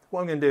mind that. What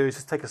I'm going to do is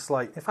just take a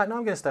slight... In fact, no,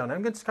 I'm going to stay on there.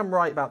 I'm going to come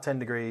right about 10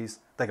 degrees.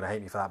 They're going to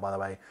hate me for that, by the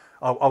way.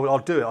 I'll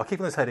do it. I'll keep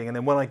on this heading, and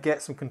then when I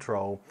get some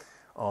control,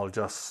 I'll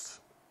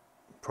just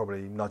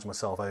probably nudge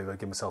myself over,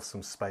 give myself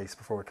some space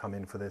before I come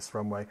in for this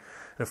runway.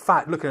 And in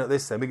fact, looking at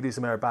this then, we can do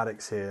some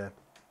aerobatics here.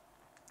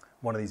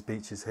 One of these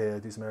beaches here,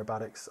 do some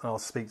aerobatics. And I'll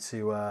speak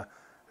to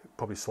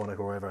probably Swanwick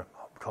or wherever,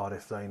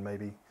 Cardiff zone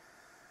maybe,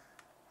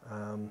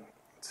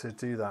 to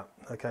do that.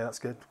 Okay, that's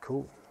good.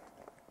 Cool.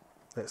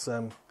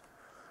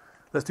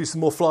 Let's do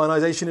some more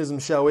flyonizationism,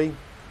 shall we?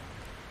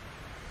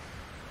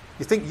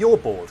 You think you're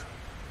bored?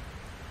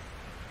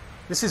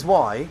 This is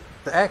why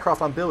the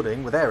aircraft I'm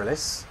building with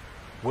Aeros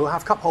will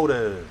have cup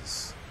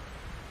holders.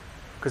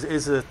 Because it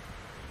is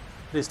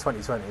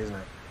 2020, isn't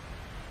it?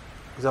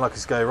 Because then I could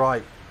just go,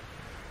 right,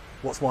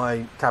 what's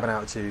my cabin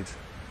altitude?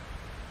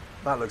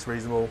 That looks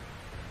reasonable.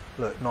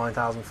 Look,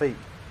 9,000 feet.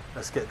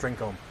 Let's get a drink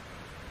on.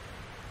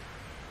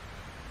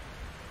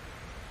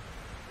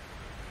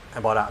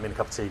 And by that I mean a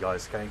cup of tea,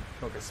 guys, okay?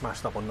 Not get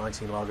smashed up on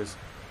 19 lagers.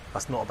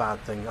 That's not a bad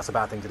thing. That's a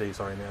bad thing to do,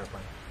 sorry, in the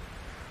aeroplane.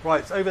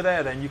 Right, so over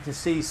there then, you can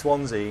see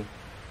Swansea,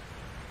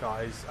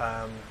 guys,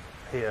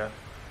 here.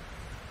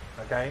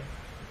 Okay?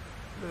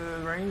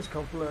 The range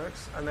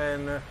complex. And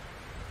then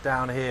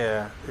down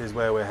here is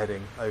where we're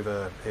heading,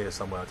 over here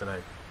somewhere, I don't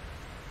know.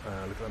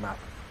 Look at the map.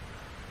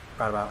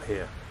 Right about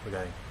here we're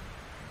going.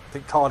 I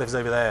think Cardiff's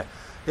over there.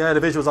 Yeah,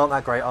 the visuals aren't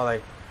that great, are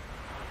they?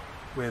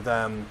 With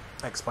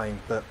X-Plane,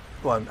 but...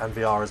 Well, and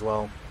VR as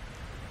well.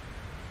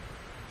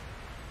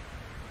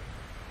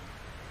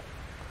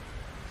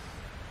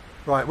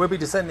 Right, we'll be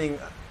descending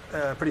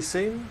pretty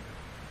soon.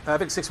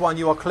 Victor 6-1,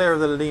 you are clear of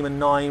the Lehman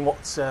 9.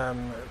 What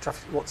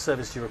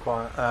service do you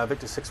require?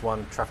 Victor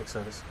 6-1, traffic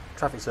service.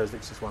 Traffic service,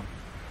 Victor 6-1.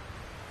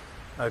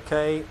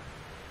 Okay,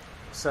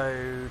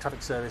 so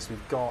traffic service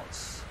we've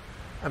got.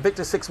 And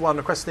Victor 6-1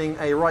 requesting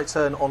a right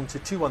turn onto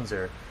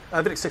 210.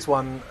 Victor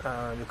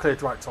 6-1, you're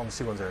cleared right on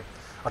 210.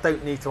 I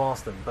don't need to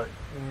ask them, but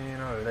you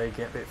know, they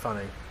get a bit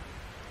funny.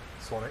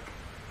 Swanwick.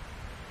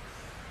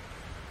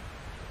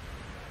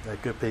 They're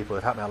good people,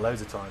 they've helped me out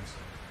loads of times.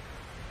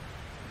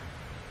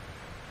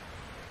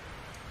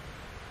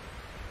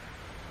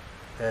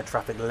 Air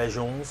traffic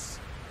legends.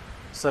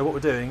 So what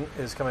we're doing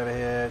is come over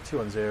here,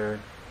 210.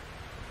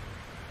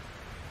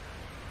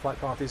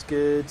 Flight path is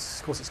good,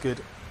 of course it's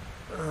good.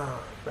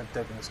 Red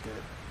Devon is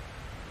good.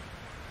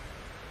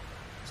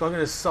 So I'm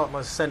going to start my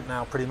descent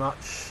now pretty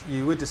much.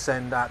 You would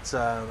descend at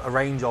a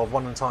range of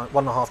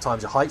 1.5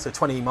 times your height, so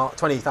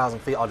 20,000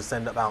 feet I'll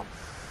descend at about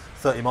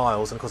 30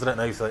 miles, and of course I don't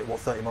know what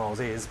 30 miles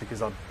is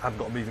because I haven't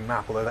got a moving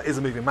map, although that is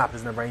a moving map,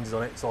 there's no ranges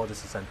on it, so I'll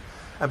just descend.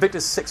 And Victor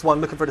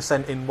 6-1 looking for a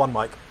descent in 1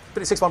 mic.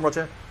 Victor 6-1,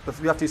 roger, but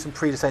we have to do some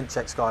pre-descent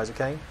checks, guys,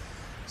 okay?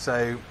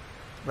 So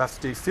we have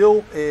to do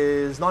fuel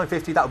is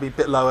 950, that will be a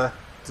bit lower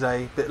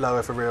today, a bit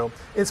lower for real.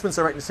 Instruments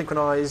are directly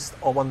synchronized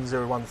on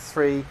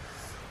 1013.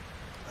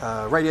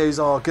 Radios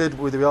are good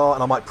with we are,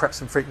 and I might prep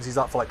some frequencies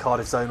up for like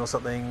Cardiff zone or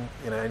something,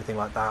 you know, anything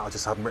like that. I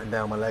just have them written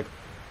down on my leg.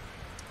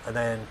 And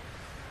then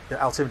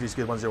altimeter is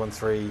good,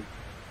 1013,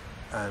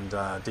 and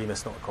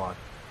DMIS not required.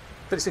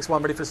 Victor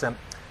 6-1 ready for descent.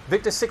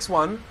 Victor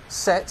 6-1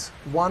 set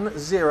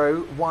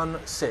 1016.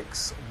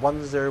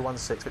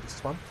 1016,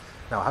 Victor 6-1.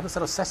 Now I haven't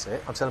said I've set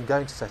it, I've said I'm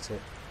going to set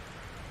it.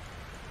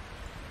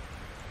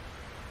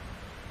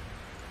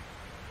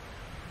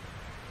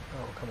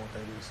 Oh, come on,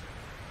 babies.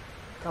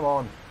 Come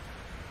on.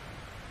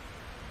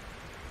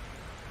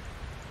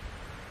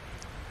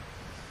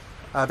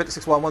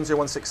 Victor 6-1,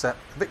 1016 set.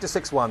 Victor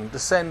 6-1,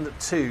 descend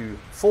to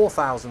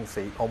 4,000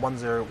 feet on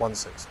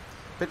 1016.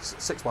 Victor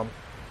 6-1,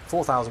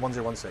 4,000,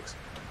 1016.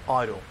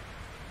 Idle.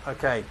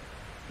 Okay,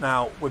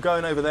 now we're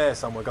going over there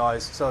somewhere,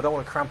 guys, so I don't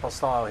want to cramp our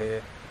style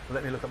here.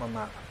 Let me look at my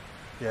map.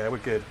 Yeah, we're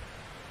good.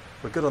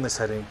 We're good on this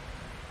heading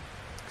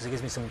because it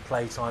gives me some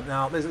play time.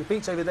 Now, there's a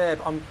beach over there,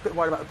 but I'm a bit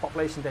worried about the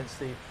population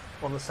density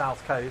on the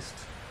south coast.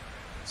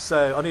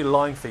 So I need a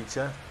line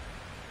feature.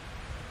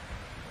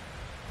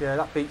 Yeah,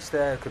 that beach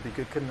there could be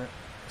good, couldn't it?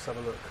 Let's have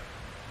a look.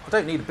 I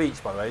don't need a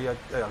beach, by the way. I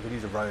could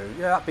use a road.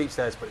 Yeah, that beach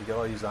there is pretty good.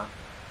 I'll use that.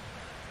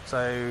 So,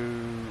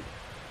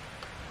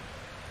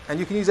 and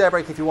you can use air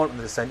brake if you want on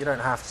the descent. You don't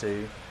have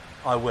to.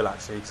 I will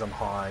actually, because I'm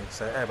high.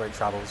 So air brake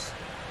travels.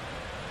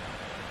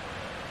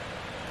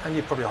 And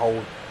you'd probably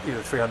hold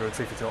either 300 or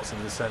 350 knots in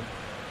the descent.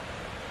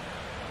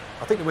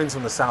 I think the wind's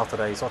from the south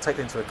today, so I'll take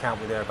that into account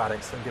with the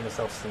aerobatics and give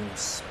myself some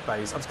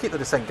space. I'll just keep the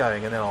descent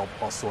going and then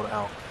I'll sort it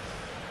out.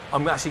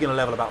 I'm actually going to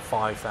level about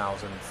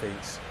 5,000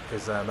 feet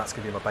because that's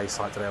going to be my base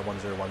height today at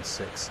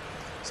 1016.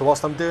 So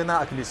whilst I'm doing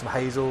that, I can do some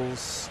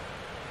hazels.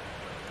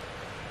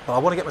 But I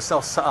want to get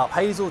myself set up.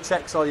 Hazel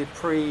checks are your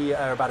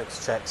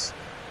pre-aerobatics checks.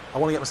 I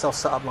want to get myself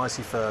set up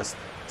nicely first.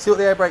 See what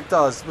the air brake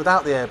does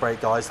without the air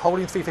brake, guys.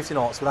 Holding 350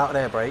 knots without an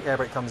air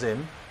brake comes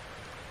in.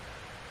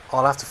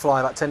 I'll have to fly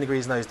about 10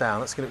 degrees nose down.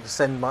 That's going to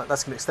extend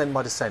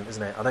my descent,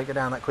 isn't it? I don't get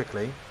down that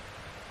quickly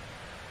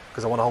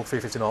because I want to hold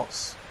 350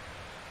 knots.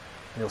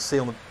 And you'll see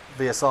on the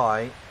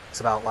VSI, it's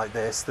about like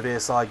this. The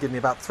VSI give me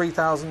about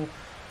 3,000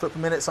 foot per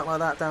minute, something like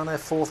that down there,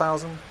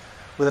 4,000.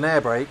 With an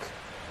air brake,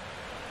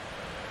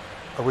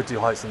 I would do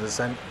heights in the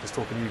descent, just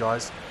talking to you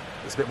guys.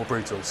 It's a bit more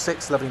brutal.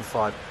 6, leveling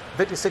 5.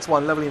 Victor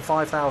 6-1, leveling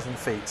 5,000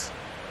 feet.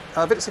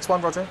 Victor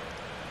 6-1, Roger.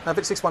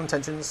 Victor 6-1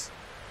 intentions.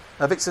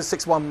 Victor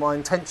 6-1, my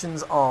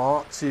intentions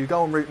are to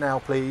go en route now,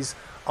 please.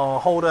 I'll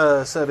hold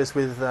a service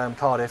with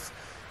Cardiff,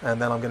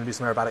 and then I'm going to do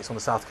some aerobatics on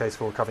the south coast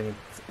for recovering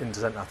into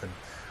St Athan.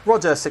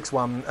 Roger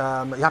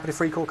 6-1, you happy to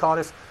free call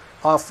Cardiff?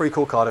 I'll free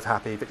call Cardiff,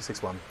 happy, Victor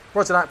 6-1.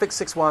 Roger that,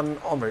 Victor 6-1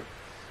 en route.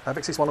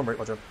 Victor 6-1 en route,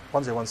 Roger.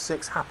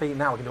 1016, happy,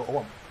 now we can do what I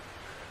want.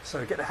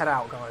 So get the head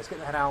out, guys, get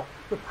the head out,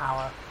 good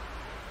power.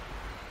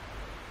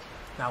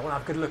 Now I want to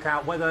have a good look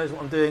out, weather is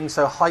what I'm doing,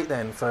 so height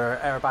then for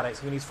aerobatics.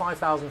 I'm going to use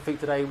 5,000 feet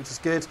today, which is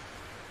good.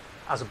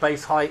 As a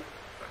base height,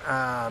 let's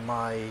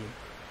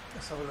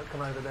have a look,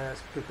 come over there,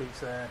 some good beats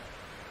there.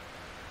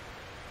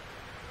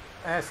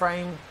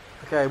 Airframe,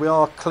 okay, we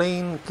are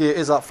clean, gear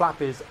is up,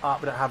 flap is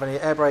up, we don't have any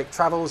air brake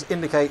travels,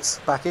 indicates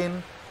back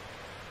in.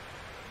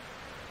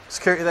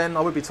 Security then,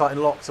 I would be tight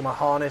and locked to my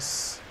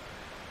harness.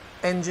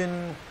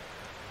 Engine,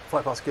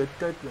 flight path's good,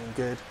 looking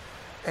good.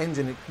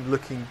 Engine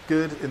looking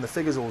good, in the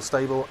figures all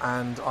stable,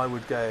 and I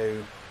would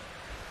go,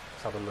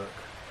 let's have a look.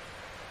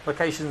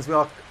 Locations, we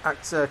are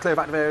at clear of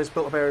active areas,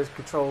 built up areas,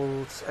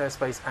 controlled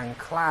airspace and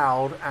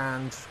cloud,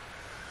 and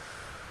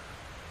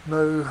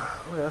no,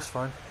 oh yeah, that's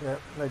fine, yeah,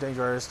 no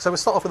danger areas. So we'll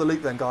start off with a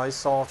loop then, guys,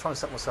 so I'll try and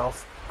set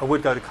myself. I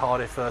would go to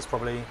Cardiff first,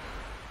 probably.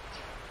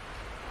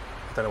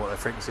 I don't know what their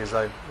frequency is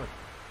though,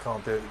 I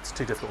can't do it, it's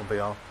too difficult on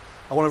VR.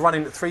 I want to run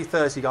in at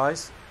 3:30,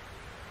 guys.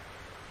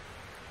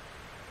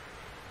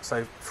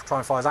 So try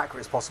and fly as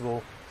accurate as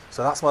possible.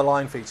 So that's my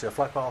line feature,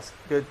 flight path,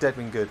 good,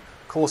 deadwind good.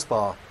 Course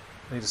bar,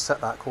 I need to set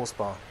that course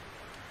bar.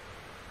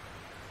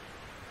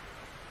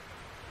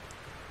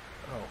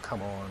 Oh,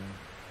 come on.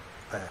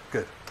 There,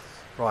 good.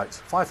 Right,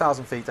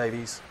 5,000 feet,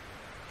 Davies.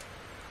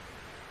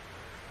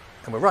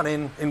 And we're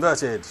running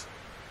inverted.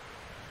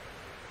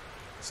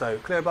 So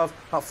clear above,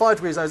 about 5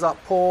 degrees nose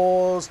up,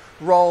 pause,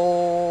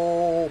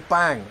 roll,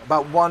 bang.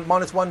 About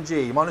minus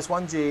 1G, minus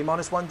 1G,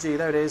 minus 1G,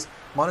 there it is.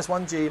 Minus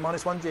 1G,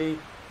 minus 1G.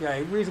 Yeah,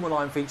 reasonable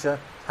line feature.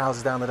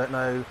 Houses down, they don't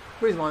know.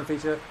 Reasonable line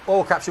feature.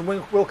 Oil caption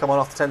will come on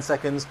after 10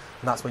 seconds,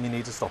 and that's when you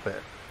need to stop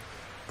it.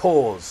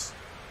 Pause.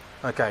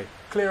 Okay,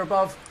 clear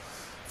above,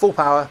 full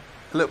power,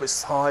 a little bit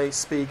high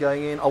speed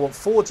going in. I want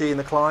 4G in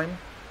the climb,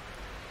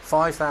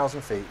 5,000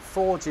 feet.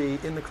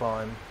 4G in the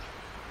climb.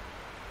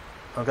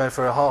 I'm going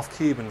for a half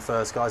Cuban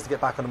first, guys, to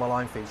get back under my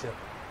line feature.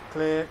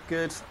 Clear,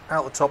 good.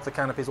 Out the top of the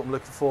canopy is what I'm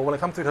looking for. When I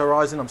come through the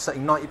horizon, I'm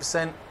setting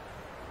 90%.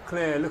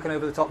 Clear, looking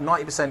over the top,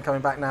 90%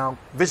 coming back now.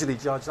 Visually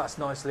judged, that's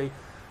nicely.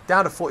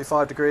 Down to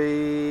 45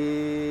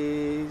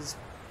 degrees.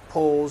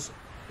 Pause,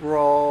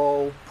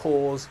 roll,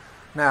 pause.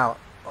 Now,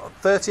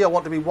 30, I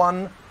want to be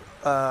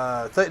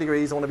 30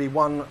 degrees, I want to be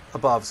 1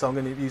 above. So I'm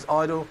going to use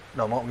idle.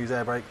 No, I'm not going to use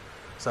air brake.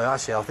 So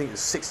actually, I think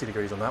it's 60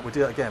 degrees on that. We'll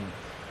do that again.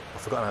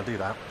 I've forgotten how to do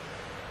that.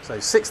 So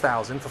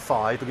 6,000 for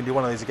 5. We're going to do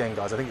one of these again,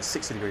 guys. I think it's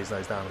 60 degrees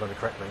nose down, if I remember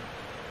correctly.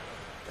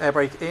 Air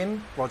brake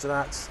in, roger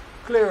that.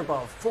 Clear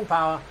above, full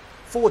power,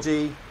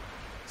 4G.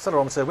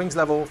 Accelerometer, wings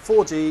level,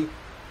 4G.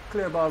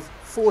 Clear above,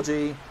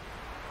 4G.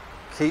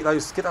 Get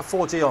that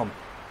 4G on.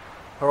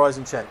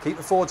 Horizon check. Keep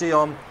the 4G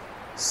on.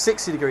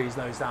 60 degrees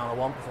nose down I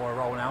want before I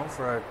roll now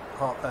for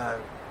a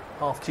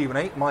half Cuban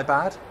 8. My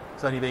bad.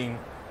 It's only been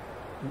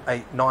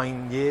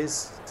 9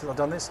 years since I've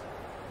done this.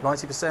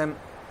 90%.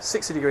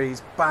 60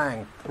 degrees.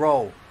 Bang.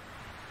 Roll.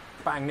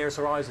 Bang. Nearest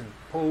horizon.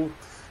 Pull.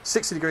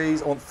 60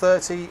 degrees. I want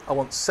 30. I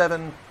want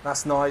 7.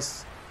 That's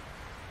nice.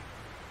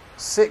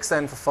 6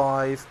 then for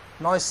 5.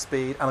 Nice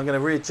speed. And I'm going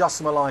to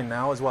readjust my line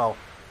now as well,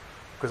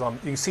 because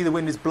you can see the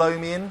wind is blowing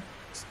me in.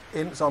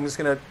 So I'm just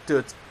going to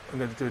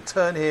do a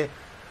turn here.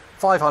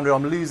 500.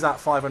 I'm going to lose that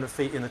 500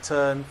 feet in the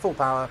turn. Full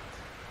power.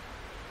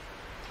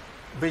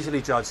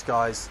 Visually judged,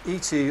 guys.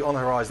 E2 on the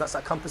horizon. That's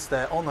that compass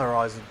there on the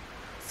horizon.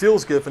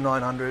 Feels good for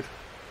 900.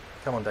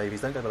 Come on,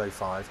 Davies. Don't go below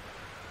 5.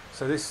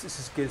 So this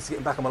is good. It's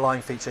getting back on my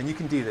line feature, and you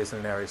can do this in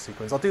an area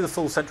sequence. I'll do the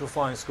full Central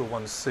Flying School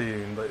one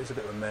soon, but it's a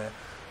bit of a mare.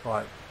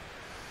 Right.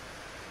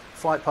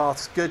 Flight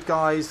path's good,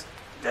 guys.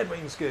 Dead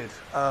wing's good.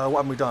 What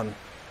have we done?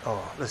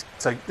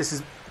 So this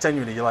is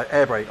genuinely, you're like,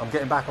 air brake. I'm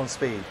getting back on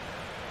speed.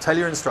 Tell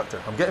your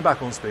instructor, I'm getting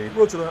back on speed.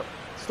 Roger that.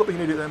 Stop being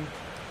an idiot then.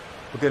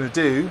 We're going to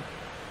do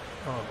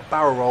a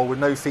barrel roll with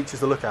no features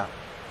to look at.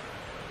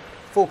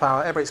 Full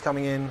power, air brakes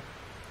coming in,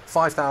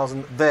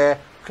 5,000 there,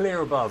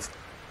 clear above.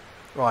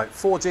 Right,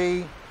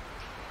 4G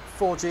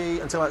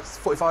until that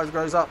 45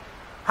 goes up.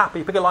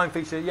 Happy, pick a line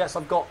feature. Yes,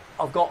 I've got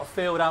a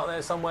field out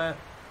there somewhere.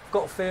 I've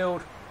got a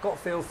field,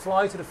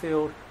 fly to the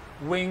field,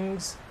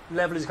 wings,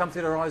 level as you come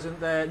through the horizon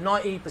there.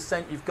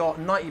 90% you've got,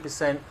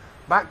 90%,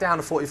 back down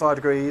to 45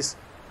 degrees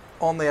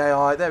on the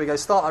AI. There we go,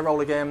 start that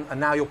roll again, and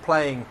now you're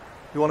playing.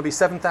 You want to be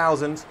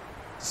 7,000 to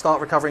start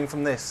recovering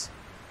from this.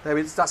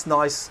 That's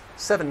nice.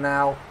 7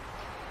 now,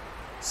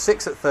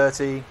 6 at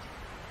 30.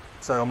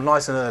 So I'm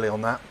nice and early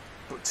on that,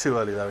 but too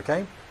early though,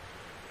 okay?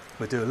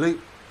 We'll do a loop.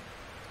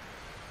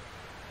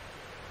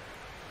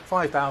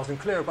 5,000,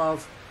 clear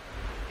above.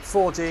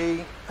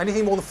 4G.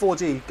 Anything more than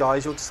 4G,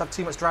 guys, you'll just have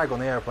too much drag on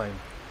the airplane.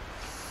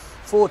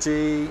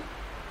 4G.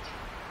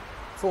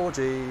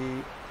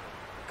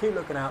 Keep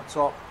looking out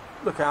top.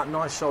 Look out,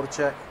 nice shoulder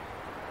check.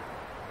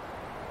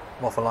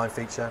 I'm off a line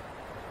feature.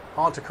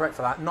 Hard to correct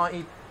for that.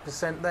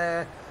 90%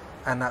 there,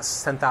 and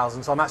that's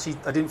 10,000. So I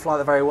didn't fly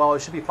that very well.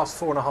 It should be plus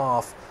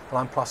 4.5, but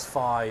I'm plus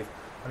 5.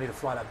 I need to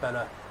fly that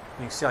better.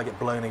 You can see I get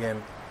blown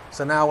again.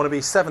 So now I want to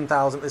be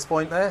 7,000 at this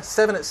point there.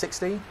 7 at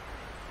 60.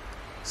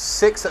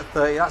 6 at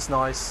 30, that's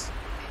nice.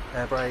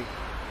 Air brake.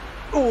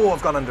 Oh,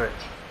 I've gone under it.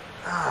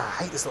 I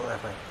hate this little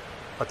airplane.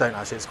 I don't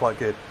actually, it's quite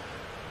good.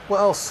 What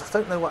else? I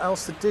don't know what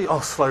else to do. Oh,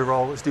 slow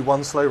roll. Let's do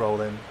one slow roll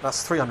then.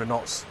 That's 300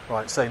 knots.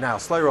 Right, so now,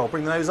 slow roll.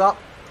 Bring the nose up.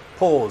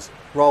 Pause.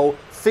 Roll.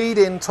 Feed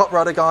in top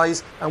rudder,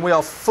 guys. And we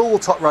are full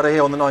top rudder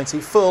here on the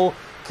 90. Full.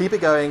 Keep it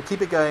going,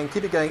 keep it going,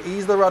 keep it going.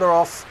 Ease the rudder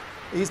off.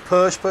 Ease,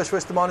 push to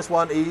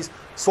 -1. Ease.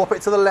 Swap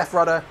it to the left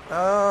rudder.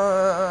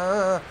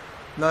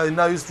 No,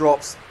 nose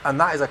drops. And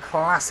that is a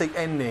classic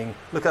ending.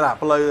 Look at that,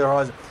 below the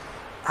horizon.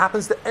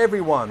 Happens to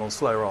everyone on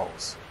slow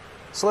rolls.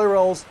 Slow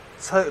rolls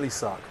totally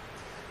suck.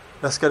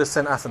 Let's go to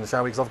St Athan,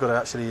 shall we? Because I've got to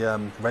actually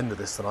render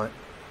this tonight.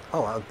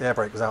 Oh, the air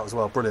brake was out as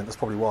well. Brilliant. That's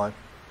probably why.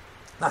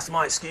 That's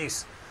my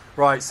excuse.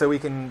 Right, so we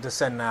can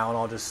descend now, and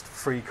I'll just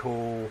free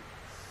call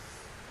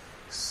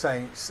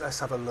Saints. Let's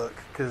have a look,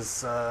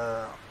 because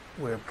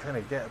we're going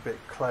to get a bit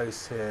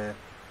close here.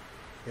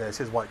 Yeah,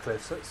 this is White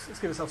Cliffs. So let's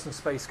give ourselves some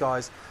space,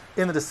 guys.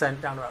 In the descent,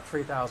 down to about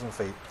 3,000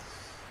 feet.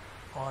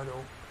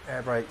 Idle.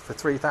 Air brake for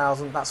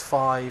 3,000. That's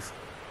 5.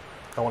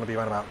 I want to be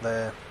around about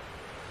there.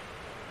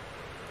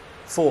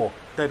 4.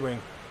 Dead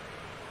wing.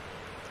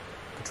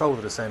 Control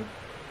the descent.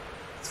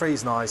 3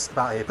 is nice,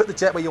 about here. Put the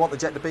jet where you want the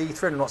jet to be.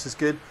 300 knots is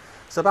good.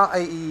 So about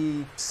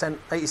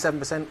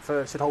 87%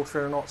 for should hold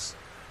 300 knots.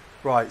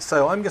 Right,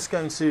 so I'm just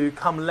going to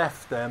come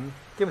left then,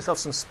 give myself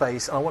some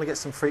space, and I want to get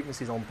some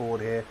frequencies on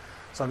board here.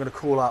 So I'm going to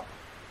call up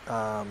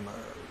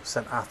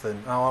St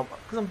Athan. Now,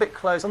 because I'm a bit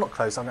close, I'm not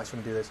close, I'm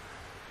actually going to do this.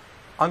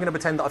 I'm going to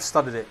pretend that I've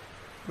studded it,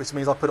 which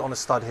means I'll put it on a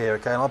stud here,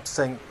 okay? And I'm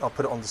saying I'll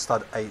put it on the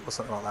stud 8 or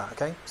something like that,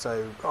 okay?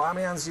 So, how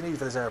many hands do you need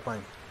for this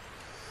aeroplane?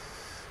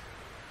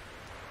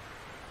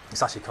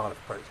 It's actually Cardiff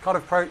approach.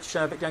 Cardiff approach,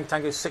 Victor Yankee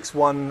Tango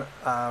 6-1,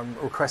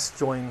 request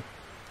join,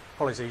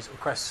 apologies,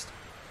 request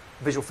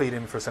visual feed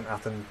in for St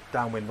Athan,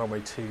 downwind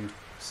runway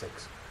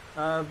 26.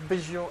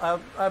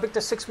 Victor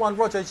 6-1,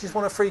 Roger, you just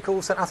want a free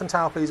call, St Athan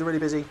Tower please, we're really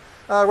busy.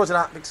 Roger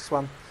that, Vic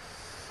 6-1.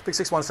 Vic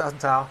 6-1, St Athan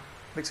Tower.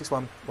 Vic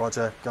 6-1,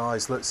 Roger,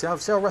 guys, look, see how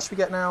rush we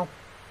get now?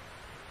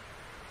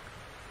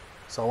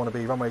 So I want to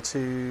be runway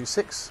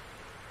 26,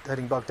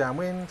 heading bug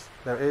downwind,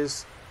 there it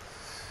is.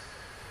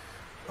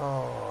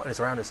 Oh, and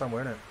it's around it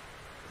somewhere, isn't it?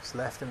 It's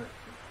left, isn't it?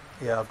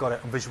 Yeah, I've got it,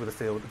 I'm visual with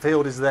the field. The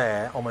field is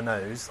there on my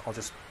nose,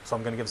 so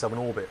I'm going to give myself an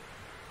orbit.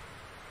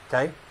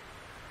 Okay?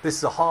 This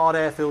is a hard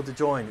airfield to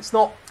join. It's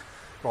not,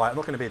 right, I'm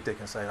not going to be a dick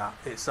and say that.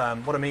 It's,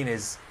 what I mean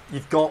is,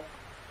 you've got,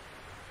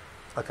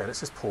 okay,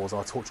 let's just pause and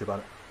I'll talk to you about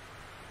it.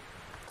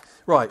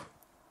 Right,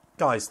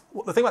 guys,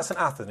 the thing about St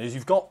Athan is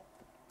you've got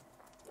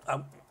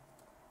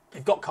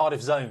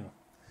Cardiff Zone.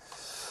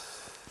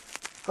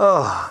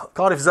 Oh,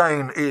 Cardiff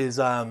Zone is,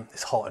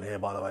 it's hot in here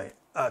by the way.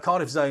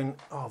 Cardiff Zone,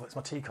 oh, but it's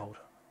my tea cold.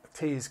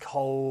 Tea is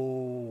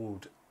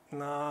cold.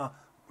 Nah,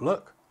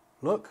 look.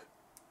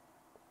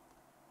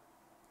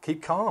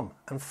 Keep calm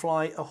and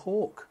fly a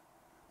hawk.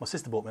 My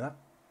sister bought me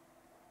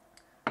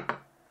that.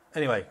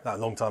 Anyway, that a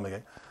long time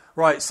ago.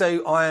 Right,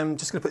 so I am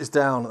just going to put this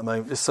down at the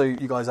moment, just so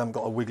you guys haven't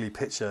got a wiggly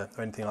picture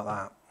or anything like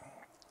that.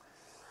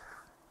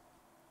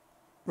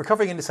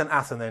 Recovering into St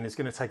Athan then is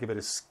going to take a bit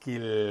of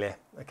skill.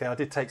 Okay, I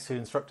did take two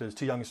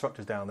young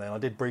instructors down there, and I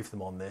did brief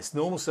them on this.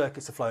 Normal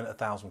circuits are flown at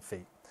 1,000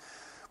 feet.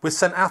 With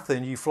St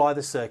Athan, you fly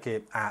the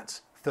circuit at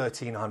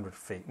 1,300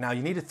 feet. Now,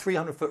 you need a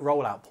 300-foot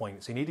rollout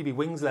point, so you need to be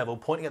wings level,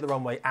 pointing at the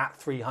runway at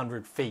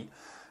 300 feet.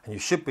 And you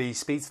should be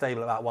speed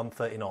stable at about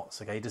 130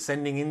 knots, okay?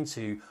 Descending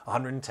into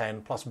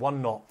 110 plus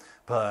 1 knot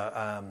per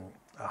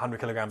 100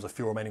 kilograms of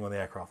fuel remaining on the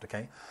aircraft,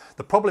 okay?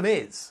 The problem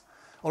is,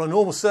 on a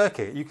normal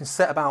circuit, you can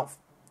set about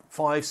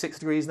 5-6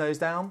 degrees nose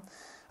down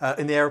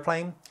in the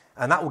aeroplane,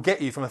 and that will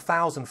get you from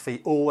 1,000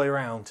 feet all the way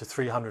around to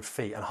 300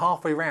 feet. And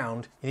halfway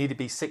round, you need to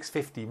be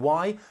 650.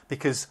 Why?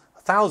 Because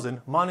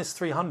 1,000 minus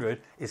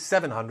 300 is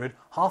 700.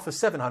 Half of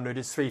 700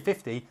 is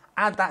 350.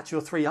 Add that to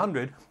your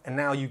 300, and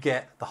now you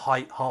get the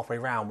height halfway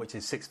round, which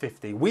is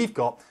 650. We've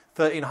got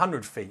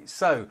 1,300 feet.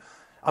 So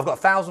I've got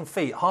 1,000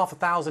 feet. Half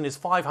 1,000 is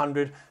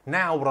 500.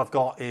 Now what I've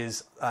got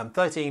is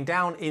 13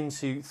 down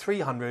into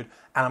 300,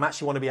 and I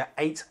actually want to be at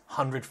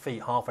 800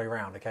 feet halfway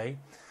round, okay?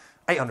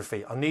 800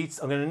 feet. I'm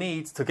going to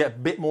need to get a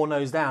bit more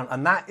nose down,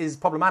 and that is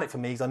problematic for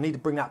me because I need to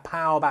bring that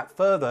power back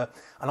further,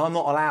 and I'm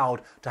not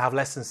allowed to have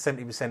less than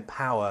 70%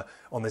 power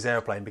on this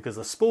airplane because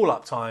the spool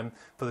up time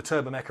for the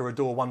Turbomeca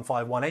Adore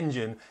 151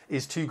 engine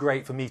is too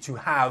great for me to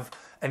have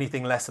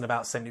anything less than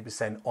about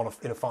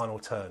 70% in a final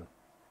turn.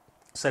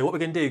 So what we're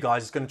going to do,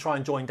 guys, is going to try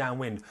and join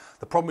downwind.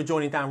 The problem with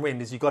joining downwind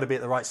is you've got to be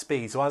at the right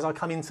speed. So as I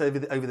come into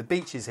over the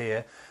beaches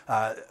here,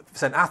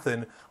 St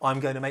Athan, I'm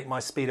going to make my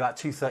speed about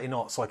 230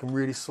 knots so I can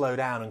really slow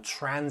down and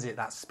transit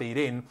that speed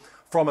in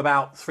from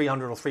about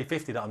 300 or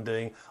 350 that I'm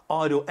doing,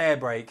 idle, air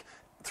brake,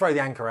 throw the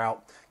anchor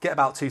out, get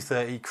about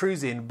 230,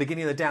 cruise in,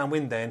 beginning of the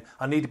downwind then,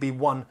 I need to be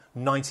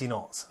 190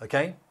 knots,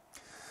 okay?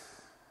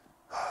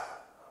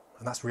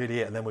 And that's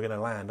really it, and then we're going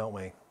to land, aren't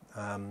we?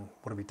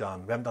 What have we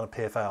done? We haven't done a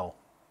PFL.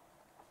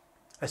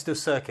 Let's do a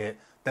circuit,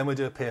 then we'll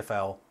do a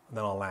PFL, and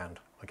then I'll land,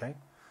 okay?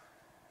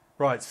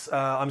 Right,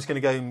 I'm just going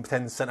to go and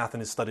pretend St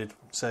Athan is studded.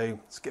 So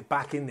let's get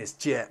back in this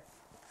jet.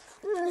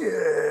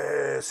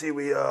 Yes, here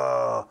we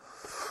are.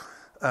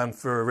 And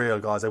for real,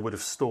 guys, I would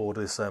have stored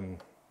this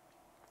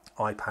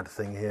iPad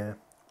thing here.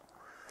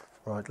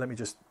 Right, let me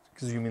just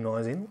zoom in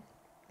eyes in,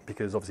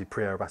 because obviously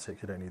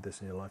pre-aerobatics, you don't need this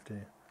in your life, do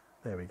you?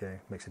 There we go,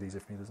 makes it easier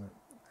for me, doesn't it?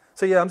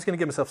 So yeah, I'm just going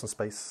to give myself some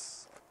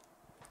space.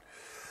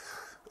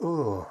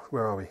 Oh,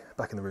 where are we?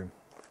 Back in the room.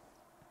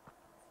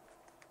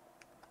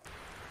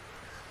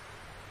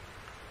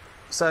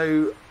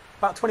 So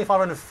about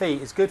 2,500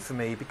 feet is good for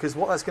me because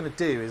what that's going to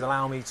do is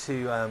allow me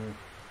to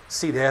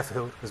see the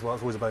airfield as well.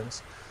 It's always a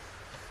bonus.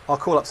 I'll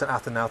call up St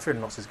Athan now. 300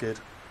 knots is good.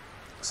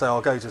 So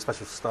I'll go to a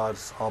special stud.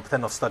 I'll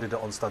pretend I've studied it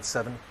on stud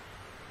 7.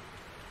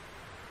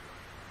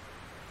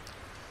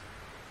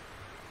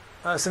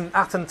 St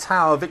Athan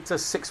Tower, Victor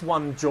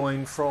 61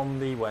 join from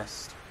the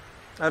west.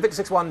 Victor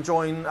 61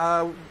 join.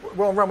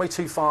 We're on runway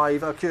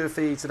 25. Our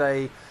QFE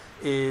today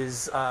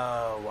is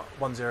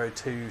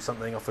 102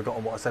 something. I've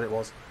forgotten what I said it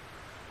was.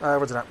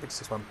 Roger that, Victor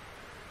 61.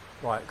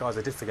 Right, guys,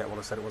 I did forget what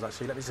I said it was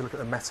actually. Let me just look at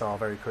the METAR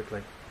very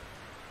quickly.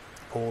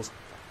 Pause.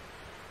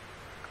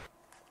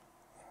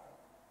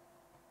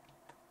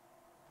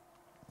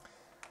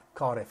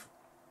 Cardiff,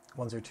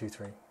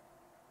 1023.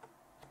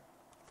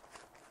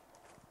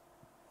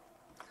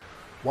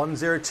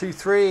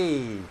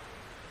 1023.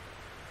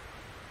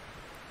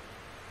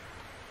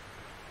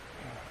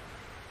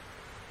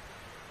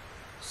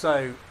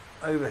 So,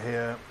 over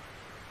here,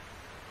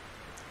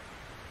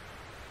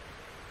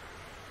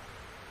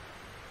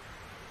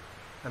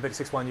 and Victor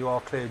 61, you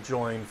are clear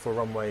join for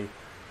runway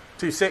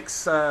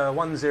 26,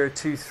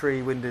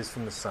 1023, wind is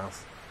from the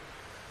south.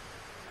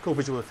 Cool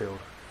visual of the field.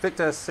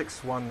 Victor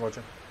 61,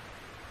 roger.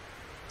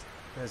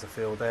 There's a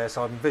field there,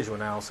 so I'm visual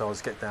now, so I'll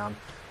just get down.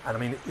 And I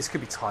mean, this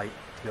could be tight,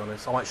 to be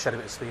honest. I might shed a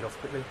bit of speed off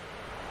quickly.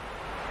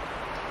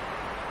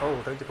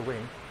 Oh, don't dip a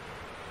wing.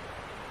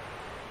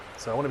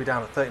 So I want to be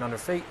down at 1,300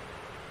 feet.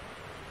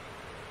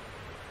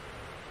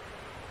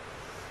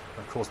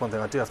 Of course, one thing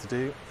I do have to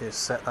do is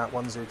set that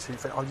 102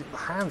 feet. Oh, my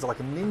hands are like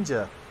a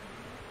ninja.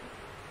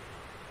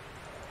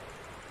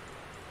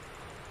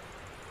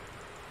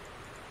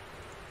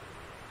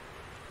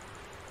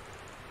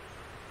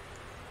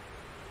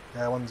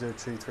 Yeah,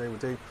 1023 will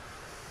do.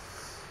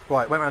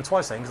 Right, went around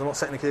twice then because I'm not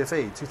setting the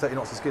QFE. 230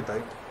 knots is good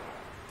though.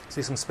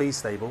 See some speed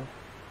stable.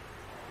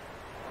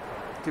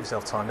 Give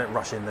yourself time, don't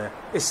rush in there.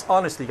 It's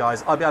honestly,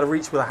 guys, I'd be able to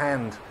reach with a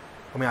hand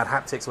when we had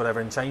haptics or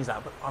whatever and change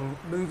that, but I'm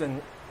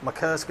moving my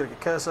cursor, got to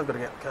get cursor, got to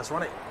get cursor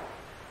on it.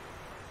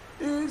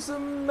 It's a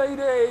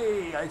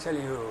mayday, I tell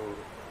you.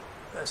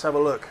 Let's have a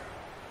look.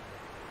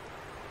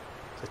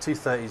 So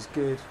 230 is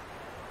good.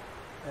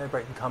 Air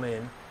brake can come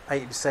in.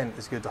 80%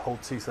 is good to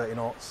hold 230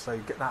 knots, so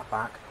get that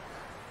back.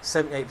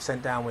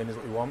 78% downwind is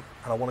what we want,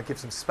 and I want to give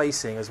some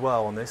spacing as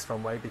well on this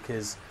runway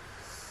because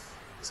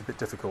it's a bit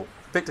difficult.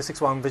 Victor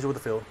 61, visual of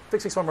the field.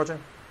 Victor 61, roger.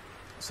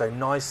 So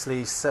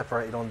nicely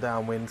separated on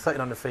downwind,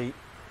 1,300 feet.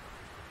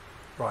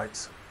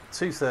 Right,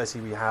 230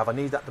 we have. I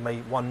need that to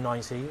make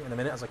 190 in a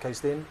minute as I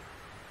coast in.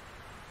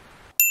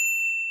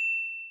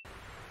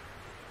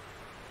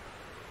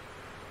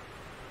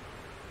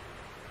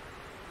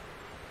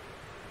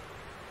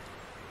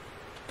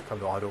 Come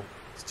to idle.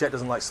 This jet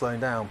doesn't like slowing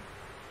down.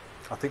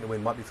 I think the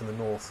wind might be from the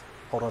north.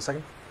 Hold on a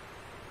second.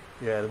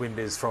 Yeah, the wind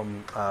is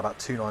from about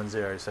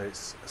 290, so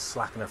it's a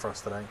slackener for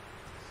us today.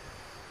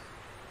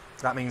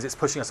 That means it's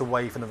pushing us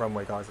away from the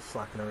runway, guys. A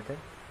slackener, okay?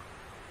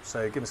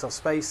 So give myself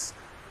space.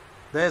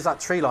 There's that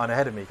tree line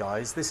ahead of me,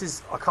 guys. This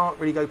is, I can't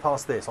really go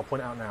past this. I'll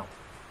point it out now.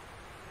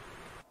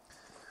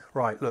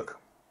 Right, look.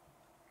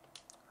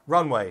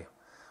 Runway.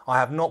 I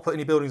have not put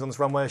any buildings on this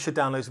runway. I should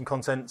download some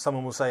content.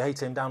 Someone will say, hey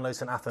Tim, download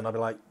St Athan. I'll be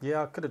like,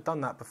 yeah, I could have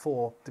done that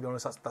before. To be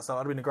honest, that would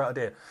have been a great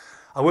idea.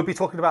 I would be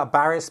talking about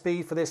barrier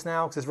speed for this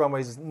now, because this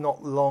runway is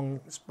not long.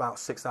 It's about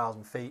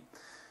 6,000 feet.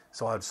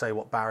 So I would say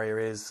what barrier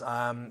is.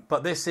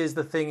 But this is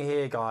the thing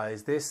here,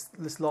 guys. This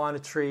line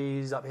of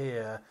trees up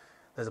here,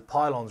 there's a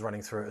pylons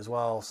running through it as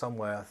well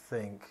somewhere, I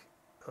think.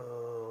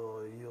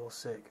 Oh, you're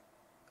sick.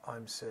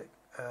 I'm sick.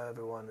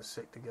 Everyone is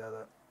sick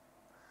together.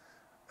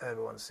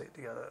 Everyone's sick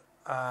together.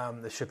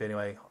 There should be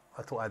anyway.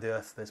 I thought I had the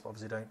earth for this, but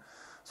obviously don't.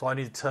 So I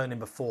need to turn in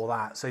before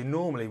that. So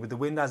normally, with the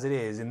wind as it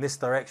is, in this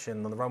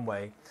direction on the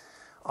runway,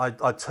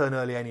 I'd turn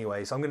early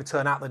anyway. So I'm going to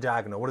turn out the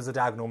diagonal. What does the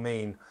diagonal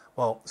mean?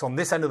 Well, it's on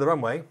this end of the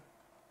runway.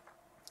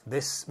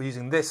 We're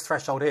using this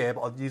threshold here,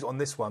 but I'll use it on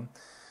this one.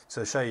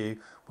 So to show you,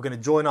 we're going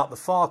to join up the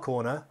far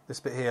corner, this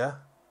bit here,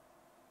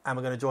 and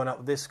we're going to join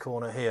up this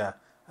corner here.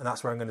 And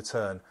that's where I'm going to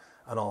turn.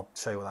 And I'll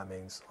show you what that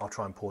means. I'll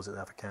try and pause it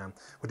there if I can.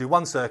 We'll do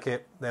one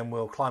circuit, then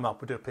we'll climb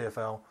up. We'll do a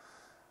PFL.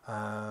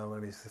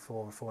 Maybe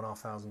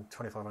 4,500,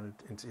 2,500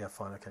 into, yeah,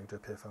 fine, okay, do a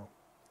PFL.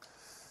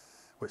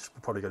 Which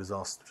will probably go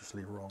disaster, just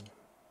leave it wrong.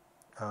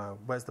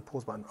 Where's the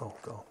pause button? Oh,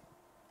 God.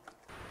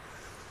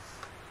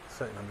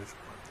 1,300.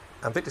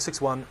 And Victor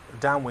 6-1,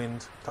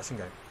 downwind, touch and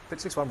go.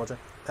 Victor 6-1, roger.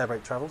 Air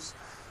brake travels.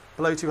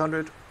 Below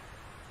 200.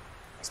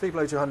 Speed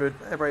below 200.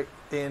 Air brake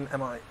in,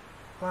 MI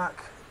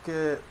back.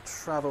 Gear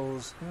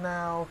travels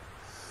now.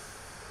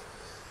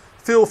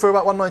 Fuel for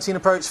about 119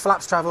 approach.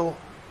 Flaps travel.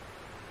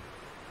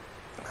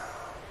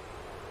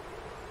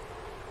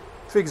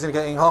 Figures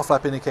indicating, half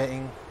flap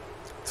indicating.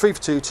 3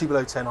 for 2, 2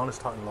 below 10, harness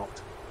tight and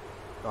locked.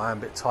 I am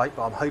a bit tight,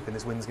 but I'm hoping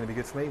this wind's going to be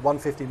good for me.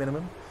 150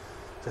 minimum.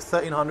 So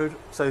 1,300.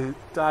 So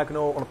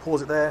diagonal, I want to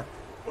pause it there.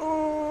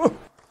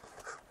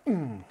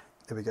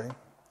 Here we go.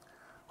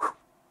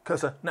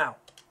 Cursor, now.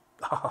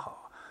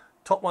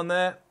 Top one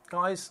there,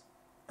 guys.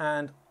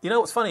 And you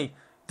know what's funny?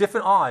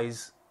 Different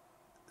eyes.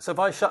 So if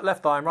I shut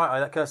left eye and right eye,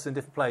 that cursor's in a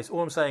different place.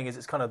 All I'm saying is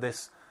it's kind of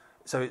this.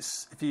 So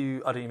it's, I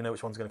don't even know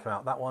which one's going to come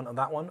out. That one and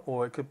that one.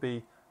 Or it could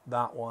be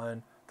that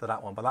one to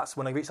that one. But that's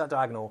when I reach that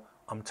diagonal,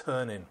 I'm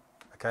turning.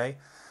 Okay?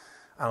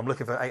 And I'm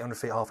looking for 800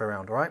 feet halfway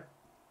around, all right?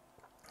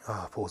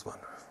 Ah, pause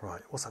button.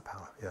 Right, what's that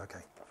power? Yeah, okay.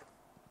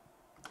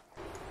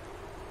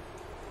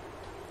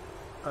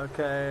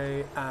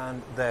 Okay,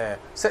 and there.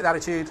 Set the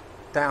attitude,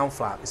 down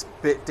flap. It's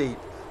a bit deep.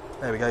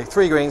 There we go.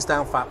 3 greens,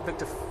 down flap.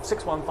 Victor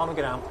 6-1, final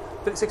get down.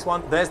 Victor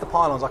 6-1, there's the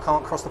pylons. I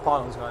can't cross the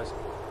pylons, guys.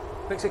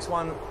 Victor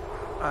 6-1,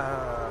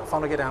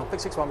 final get down.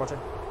 Victor 6-1, roger.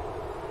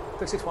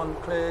 Victor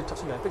 6-1, clear,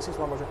 touch and go. Victor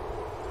 6-1, roger.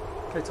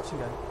 Clear, touch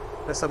and go.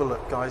 Let's have a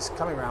look, guys.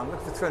 Coming around,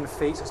 looking for 300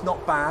 feet. So it's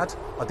not bad.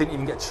 I didn't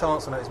even get a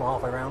chance to notice my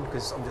halfway round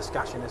because I'm just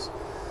gashing this.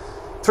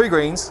 3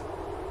 greens,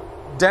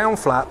 down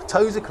flap,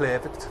 toes are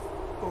clear.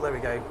 Oh, there we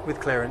go, with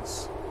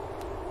clearance.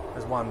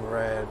 There's one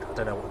red. I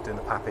don't know what we're doing,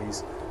 the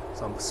pappies.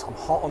 So I'm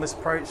hot on this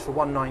approach for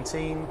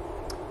 119.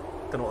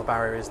 Don't know what the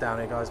barrier is down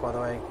here, guys, by the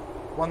way.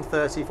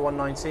 130 for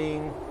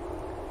 119.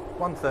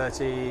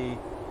 130.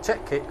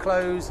 Check kit,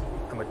 close,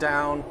 and we're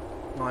down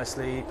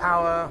nicely.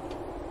 Power.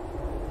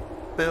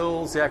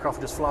 Builds, the aircraft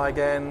will just fly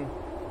again.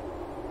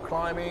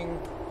 Climbing,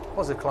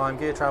 positive climb,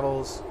 gear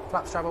travels,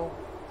 flaps travel,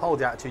 hold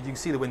the attitude. You can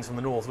see the winds from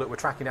the north. Look, we're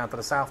tracking down to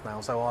the south now,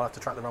 so I'll have to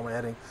track the runway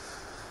heading.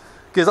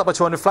 Gears up by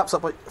 200, flaps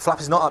up by, flap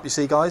is not up, you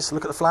see, guys.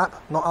 Look at the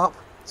flap, not up.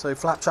 So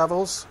flap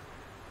travels.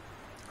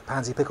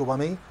 Pansy pickle by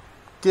me.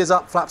 Gears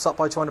up, flaps up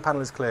by 200,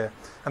 panel is clear.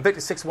 And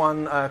Victor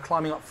 6-1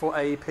 climbing up for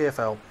a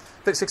PFL.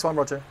 Victor 6-1,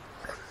 roger.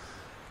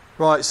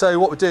 Right, so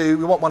what we do,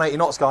 we want 180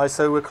 knots, guys,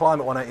 so we'll climb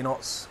at 180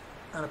 knots.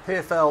 And a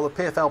PFL,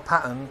 the PFL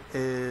pattern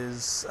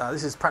is,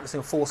 this is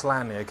practicing forced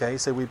landing, okay?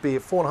 So we'd be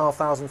at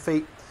 4,500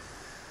 feet.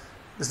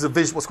 This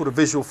is what's called a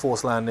visual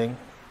forced landing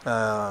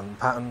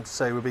pattern.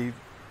 So we'd be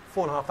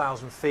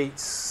 4,500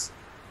 feet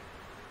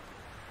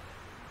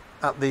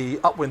at the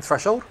upwind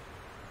threshold.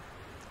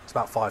 It's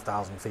about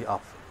 5,000 feet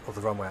up of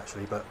the runway,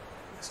 actually, but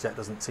this jet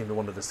doesn't seem to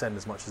want to descend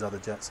as much as other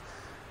jets.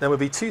 Then we'd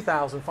be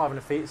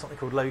 2,500 feet, something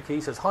called low key.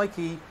 So it's high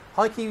key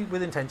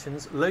with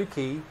intentions, low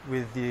key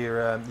with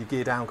your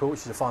gear down call,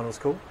 which is your finals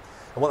call.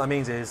 And what that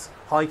means is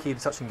high key to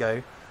touch and go,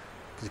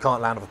 because you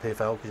can't land off a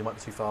PFL because you might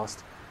be too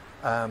fast.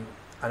 And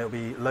it'll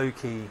be low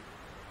key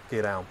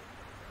gear down.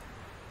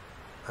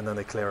 And then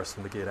they clear us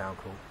from the gear down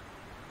call.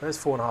 There's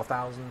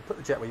 4,500. Put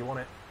the jet where you want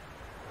it.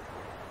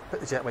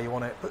 Put the jet where you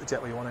want it. Put the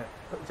jet where you want it.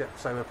 Put the jet.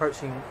 So we're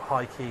approaching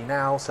high key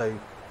now. So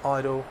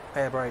idle,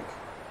 air brake.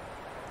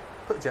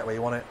 Put the jet where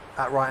you want it.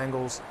 At right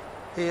angles.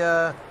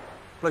 Here,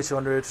 below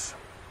 200.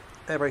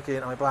 Air brake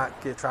in, eye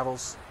black, gear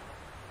travels.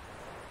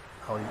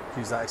 I'll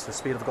use that extra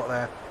speed I've got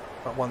there.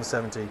 About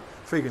 170.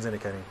 3 greens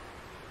indicating.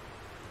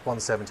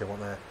 170 I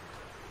want there.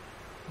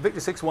 Victor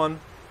 6-1,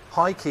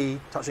 high key,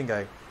 touch and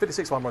go.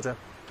 Victor 6-1, roger.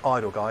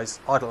 Idle, guys.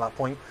 Idle at that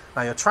point.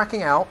 Now you're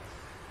tracking out.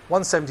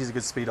 170 is a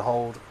good speed to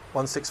hold.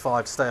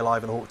 165 to stay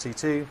alive in the Hawk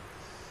T2.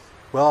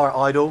 We are at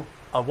idle.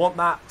 I want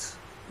that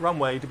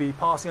runway to be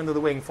passing under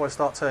the wing before I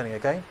start turning,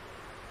 okay?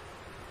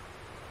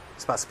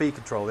 It's about speed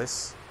control,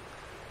 this.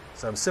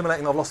 So I'm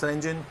simulating I've lost an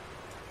engine.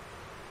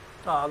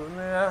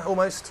 Yeah,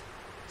 almost.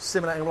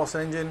 simulating a lost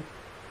engine.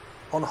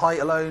 On height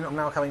alone, I'm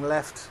now coming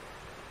left.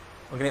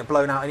 I'm going to get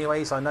blown out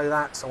anyway, so I know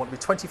that. So I want to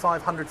be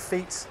 2,500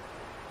 feet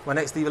for my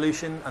next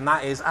devolution, and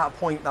that is at a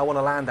point that I want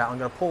to land at. I'm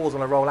going to pause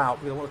when I roll out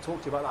because I want to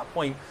talk to you about that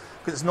point,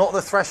 because it's not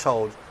the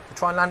threshold. If you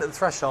try and land at the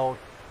threshold,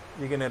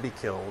 you're going to be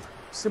killed.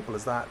 Simple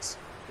as that.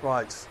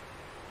 Right.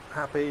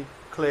 Happy,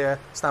 clear,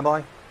 stand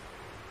by.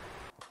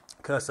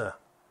 Cursor,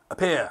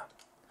 appear.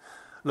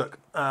 Look,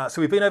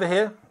 so we've been over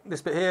here,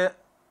 this bit here,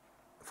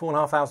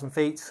 4,500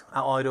 feet,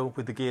 out idle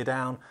with the gear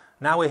down.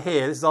 Now we're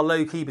here, this is our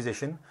low key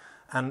position,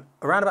 and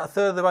around about a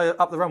third of the way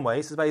up the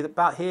runway, so it's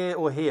about here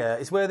or here,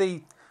 is where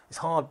it's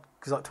hard,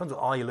 because it depends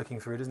what eye you're looking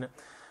through, doesn't it?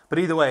 But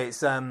either way,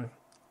 it's the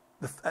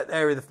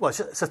area, well,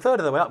 it's a third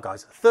of the way up,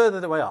 guys, a third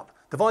of the way up.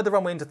 Divide the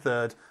runway into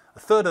a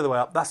third of the way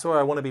up, that's where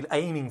I want to be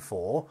aiming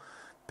for,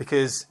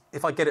 because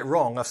if I get it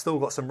wrong, I've still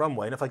got some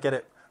runway, and if I get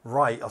it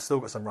right, I've still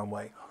got some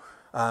runway.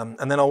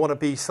 And then I want to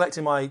be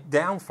selecting my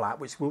down flap,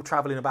 which will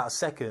travel in about a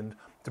second,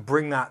 to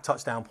bring that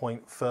touchdown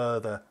point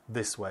further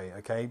this way,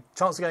 okay?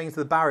 Chance of going into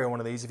the barrier on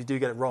one of these, if you do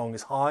get it wrong,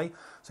 is high,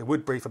 so it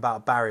would brief about a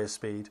barrier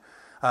speed.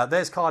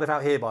 There's Cardiff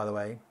out here, by the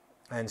way,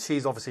 and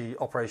she's obviously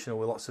operational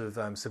with lots of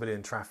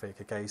civilian traffic,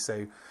 okay?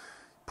 So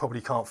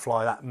probably can't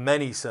fly that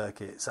many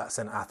circuits at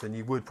St Athan.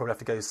 You would probably have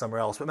to go somewhere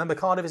else. But remember,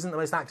 Cardiff isn't the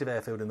most active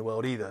airfield in the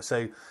world either, so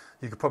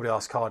you could probably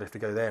ask Cardiff to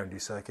go there and do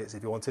circuits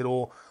if you wanted,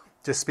 or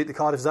just speak to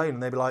Cardiff zone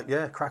and they'd be like,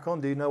 yeah, crack on,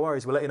 dude, no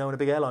worries. We'll let you know when a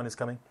big airline is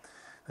coming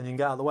and you can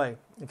get out of the way,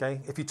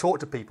 okay? If you talk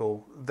to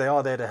people, they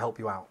are there to help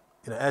you out.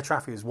 You know, air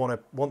traffickers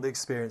want the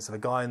experience of a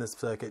guy in the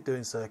circuit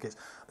doing circuits.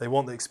 They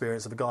want the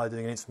experience of a guy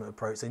doing an instrument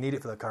approach. They need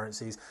it for their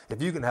currencies.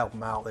 If you can help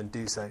them out, then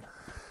do so.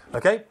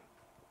 Okay?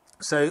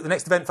 So the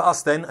next event for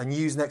us then, and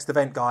use next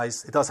event,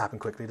 guys, it does happen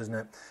quickly, doesn't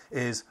it,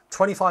 is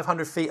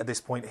 2,500 feet at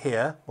this point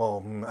here.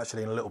 Well,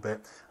 actually in a little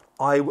bit.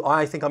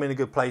 I think I'm in a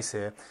good place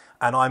here,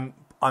 and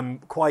I'm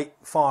quite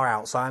far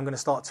out, so I'm going to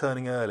start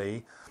turning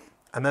early.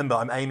 And remember,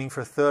 I'm aiming for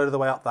a third of the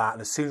way up that,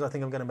 and as soon as I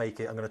think I'm going to make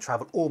it, I'm going to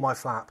travel all my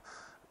flap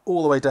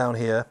all the way down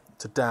here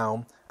to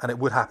down, and it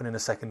would happen in a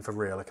second for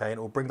real, okay? And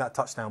it will bring that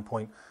touchdown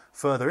point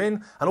further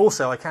in. And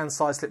also, I can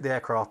side slip the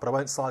aircraft, but I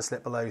won't side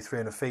slip below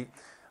 300 feet.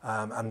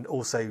 And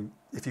also,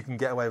 if you can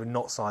get away with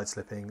not side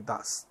slipping,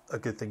 that's a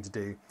good thing to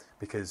do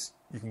because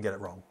you can get it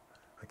wrong,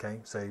 okay?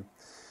 So,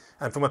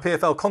 and from a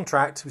PFL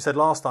contract, we said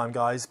last time,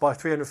 guys, by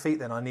 300 feet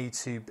then I need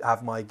to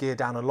have my gear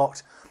down and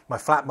locked. My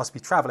flap must be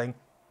travelling.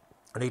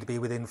 I need to be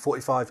within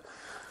 45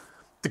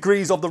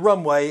 degrees of the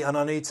runway, and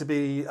I need to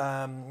be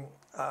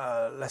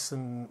less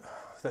than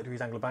 30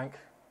 degrees angle of bank.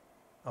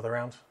 Other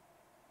round?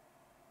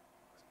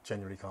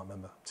 Genuinely can't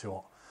remember. Too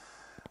hot.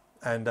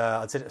 And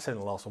I said it in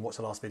the last one. Watch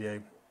the last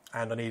video.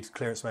 And I need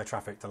clearance from air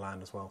traffic to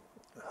land as well.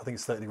 I think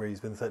it's 30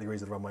 degrees, within 30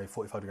 degrees of the runway,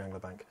 45 degree angle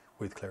of bank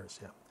with clearance,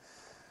 yeah.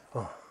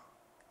 Oh,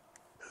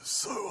 it's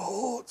so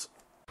hot.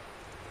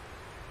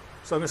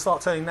 So I'm going to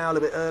start turning now a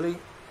little bit early.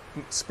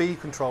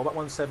 Speed control, about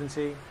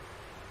 170,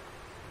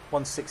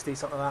 160,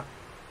 something like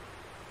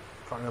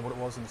that. Can't remember what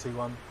it was in the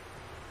T1.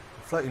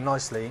 Floating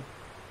nicely.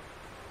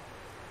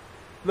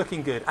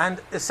 Looking good.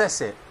 And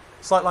assess it.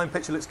 Sightline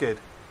picture looks good.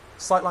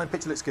 Sightline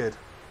picture looks good.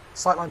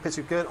 Sightline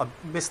picture good. I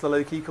missed the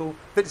low key call.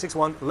 Victor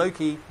 6-1, low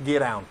key, gear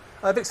down.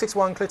 Victor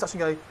 6-1, clear touch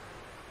and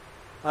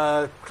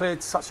go.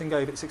 Cleared touch and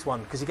go, Victor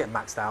 6-1, because you get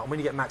maxed out. And when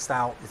you get maxed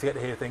out, you forget to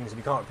hear things and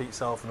you can't repeat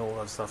yourself and all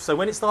that stuff. So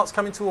when it starts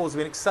coming towards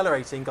me and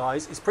accelerating,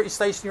 guys, it's pretty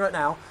stationary right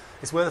now.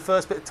 It's where the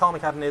first bit of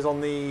tarmac Haddon is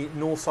on the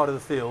north side of the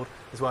field,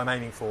 is where I'm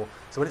aiming for.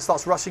 So when it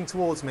starts rushing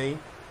towards me,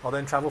 I'll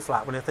then travel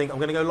flat. When I think I'm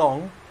going to go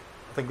long,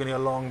 I think I'm going to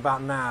go long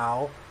about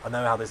now. I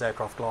know how this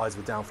aircraft glides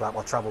with down flap.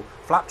 I'll travel.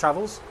 Flap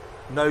travels,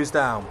 nose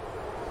down.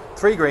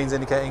 3 greens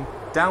indicating,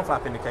 down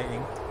flap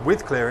indicating,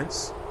 with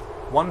clearance,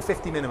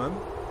 150 minimum,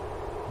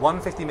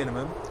 150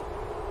 minimum,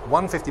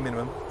 150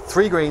 minimum,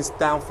 3 greens,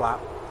 down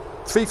flap,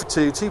 3 for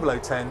 2, 2 below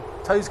 10,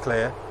 toes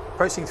clear,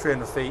 approaching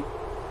 300 feet.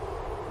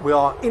 We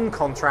are in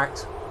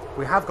contract,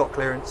 we have got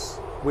clearance,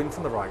 wind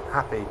from the right,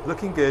 happy,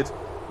 looking good,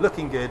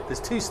 looking good.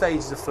 There's 2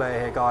 stages of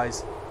flare here,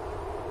 guys.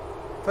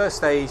 First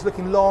stage,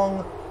 looking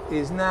long,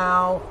 is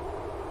now.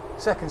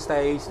 Second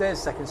stage, there's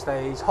second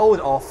stage, hold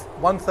it off,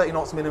 130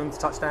 knots minimum to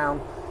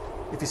touchdown.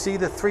 If you see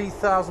the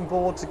 3,000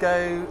 board to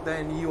go,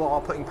 then you are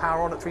putting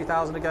power on at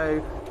 3,000 to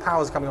go.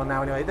 Power's coming on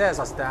now anyway. There's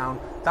us down.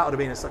 That would have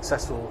been a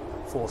successful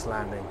forced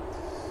landing.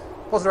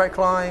 Positive rate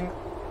climb.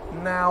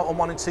 Now on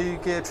 1 and 2,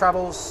 gear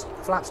travels,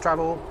 flaps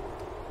travel.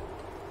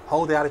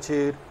 Hold the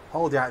attitude,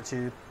 hold the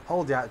attitude,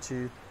 hold the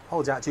attitude,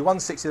 hold the attitude.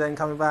 160 then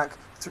coming back.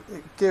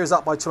 Gear is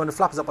up by 200,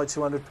 flap is up by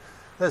 200.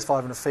 There's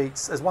 500 feet.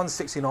 There's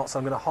 160 knots. So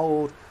I'm going to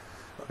hold.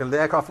 The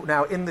aircraft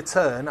now in the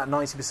turn at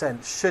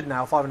 90%. Should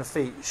now, 500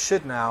 feet,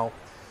 should now.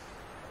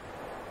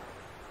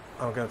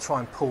 I'm going to try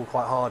and pull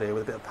quite hard here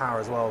with a bit of power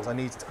as well, because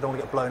I don't want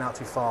to get blown out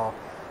too far.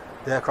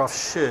 The aircraft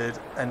should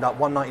end up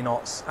 190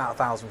 knots at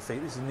 1,000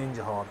 feet. This is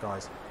ninja hard,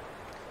 guys.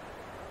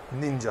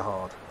 Ninja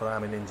hard, but I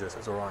am a ninja, so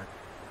it's all right.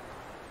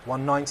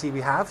 190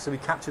 we have, so we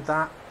captured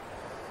that.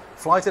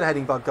 Fly to the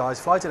heading bug, guys.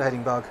 Fly to the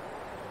heading bug.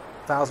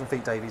 1,000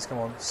 feet, Davies. Come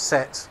on.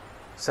 Set.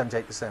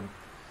 78%.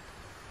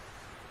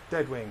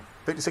 dead wing.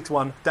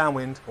 56.1,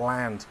 downwind,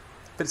 land.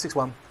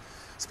 56.1.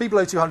 Speed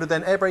below 200,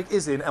 then air brake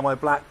is in, and my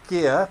black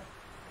gear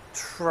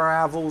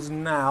travels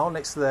now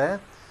next to there.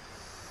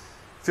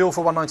 Fuel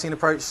for 119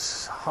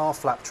 approach, half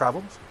flap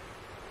travels.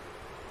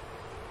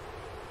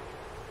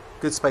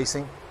 Good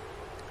spacing.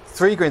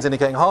 3 greens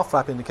indicating, half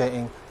flap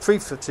indicating, 3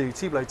 for 2,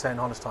 2 below 10,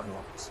 harness tighten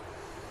locks.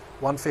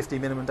 150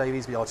 minimum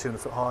Davies, we are 200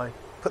 foot high.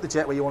 Put the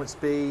jet where you want it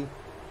to be.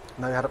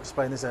 Know how to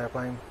display in this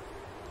airplane.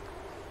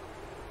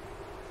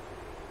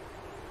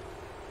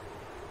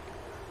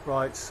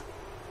 Right,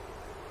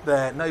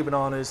 there, no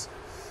bananas.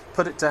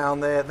 Put it down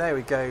there, there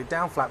we go.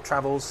 Down flap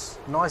travels,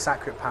 nice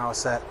accurate power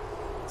set.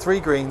 3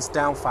 greens,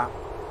 down flap.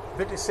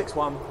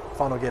 56.1,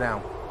 final gear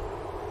down.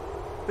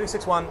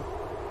 56.1,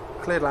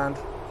 cleared land.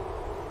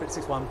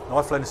 56.1. Now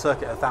I've flown a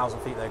circuit at 1,000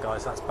 feet there,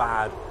 guys, that's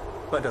bad,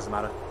 but it doesn't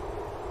matter.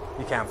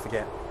 You can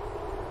forget.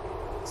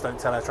 Just don't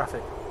tell air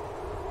traffic.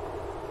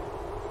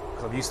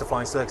 Because I'm used to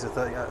flying circuits at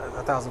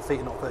 1,000 feet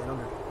and not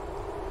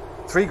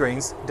 1,300. 3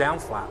 greens, down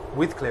flat,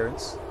 with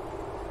clearance.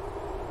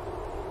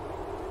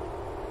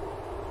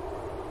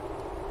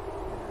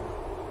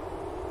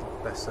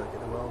 Not the best circuit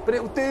in the world, but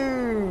it'll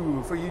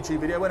do for a YouTube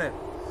video, won't it?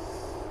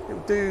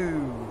 It'll do.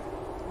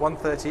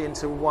 130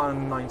 into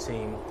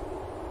 119.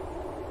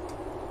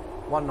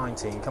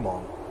 119, come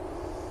on.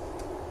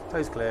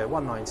 Toes clear,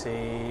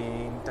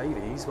 119.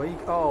 Davies, where you...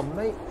 Oh,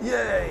 mate.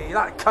 Yay,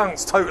 that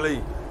counts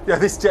totally. Yeah,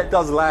 this jet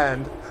does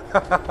land.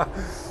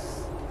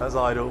 That's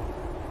idle.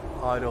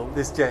 Idle.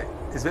 This jet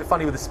is a bit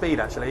funny with the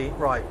speed, actually.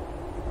 Right.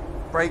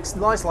 Brakes,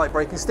 nice light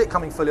braking. Stick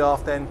coming fully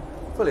aft then.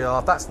 Fully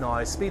aft, that's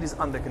nice. Speed is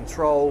under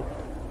control.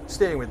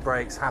 Steering with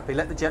brakes, happy.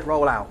 Let the jet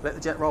roll out. Let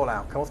the jet roll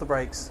out. Come off the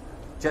brakes.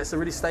 Jets are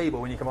really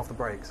stable when you come off the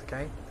brakes,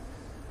 okay?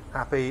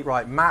 Happy.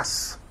 Right,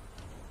 mass.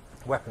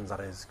 Weapons, that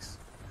is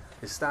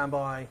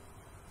standby,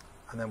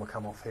 and then we'll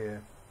come off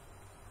here.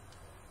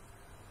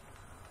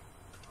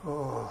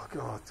 Oh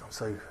God, I'm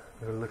so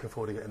looking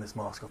forward to getting this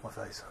mask off my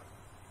face.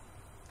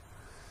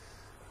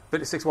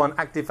 56.1,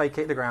 active,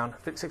 vacate the ground.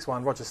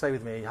 56.1, Roger, stay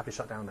with me. Happy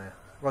shut down there.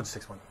 Roger,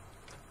 6.1.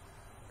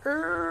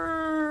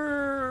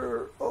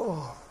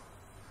 Oh.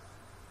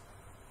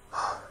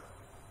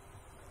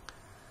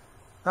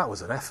 That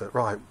was an effort.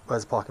 Right,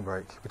 where's the parking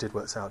brake? We did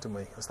work this out, didn't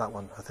we? That's that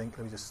one, I think.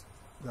 Let me just...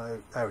 No,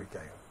 there we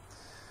go.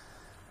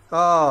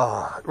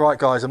 Ah, oh, right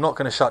guys, I'm not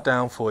going to shut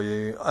down for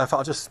you. If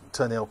I'll just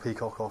turn the old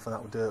peacock off and that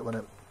will do it, won't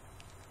it?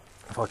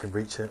 If I can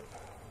reach it.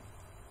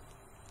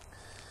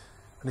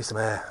 I need some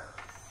air.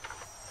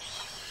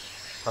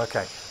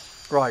 Okay,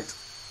 right.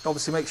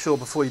 Obviously make sure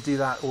before you do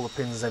that all the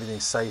pins and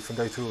everything's safe and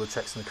go through all the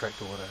checks in the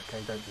correct order.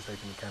 Okay, don't just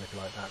open mechanically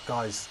like that.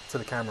 Guys, to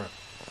the camera.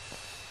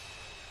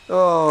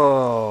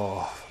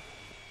 Oh.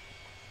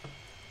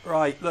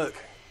 Right, look.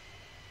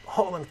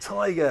 Hot on a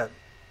tiger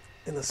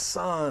in the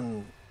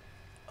sun.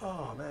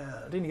 Oh man,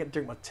 I didn't even get to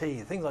drink my tea.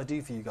 The things I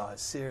do for you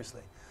guys,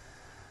 seriously.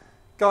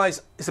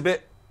 Guys, it's a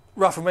bit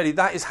rough and ready.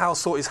 That is how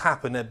sorties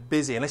happen. They're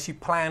busy. Unless you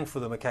plan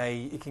for them,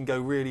 okay, it can go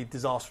really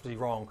disastrously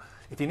wrong.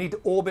 If you need to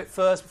orbit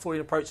first before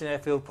you approach an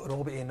airfield, put an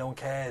orbit in, no one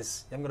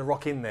cares. You're not going to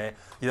rock in there.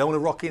 You don't want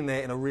to rock in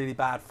there in a really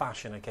bad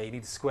fashion, okay? You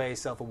need to square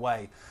yourself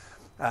away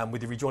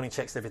with your rejoining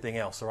checks and everything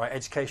else, all right?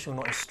 Educational,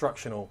 not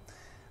instructional.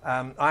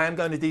 I am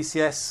going to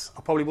DCS.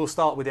 I probably will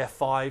start with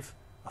F5,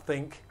 I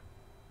think.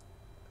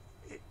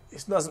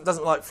 It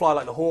doesn't like fly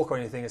like the Hawk or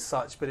anything as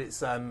such, but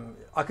it's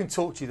I can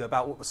talk to you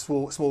about what the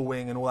small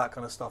wing and all that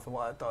kind of stuff and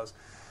what that does.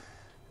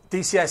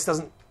 DCS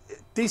doesn't.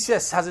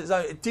 DCS has its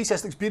own.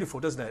 DCS looks beautiful,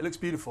 doesn't it? It looks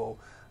beautiful.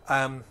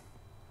 When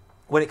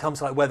it comes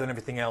to like weather and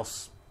everything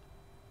else,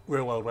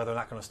 real world weather and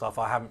that kind of stuff,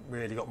 I haven't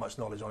really got much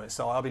knowledge on it,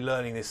 so I'll be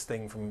learning this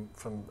thing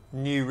from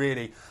new.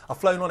 Really, I've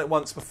flown on it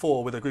once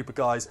before with a group of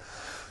guys.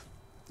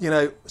 You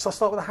know, so I'll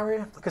start with a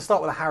Harrier. I can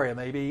start with a Harrier,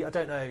 maybe. I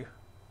don't know.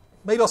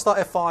 Maybe I'll start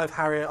F5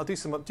 Harrier. I'll do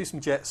some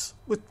jets.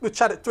 We'll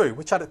chat it through.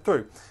 We'll chat it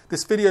through.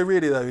 This video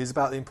really though is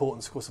about the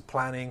importance, of course, of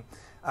planning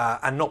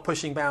and not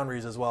pushing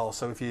boundaries as well.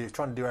 So if you're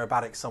trying to do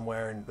aerobatics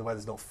somewhere and the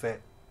weather's not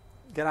fit,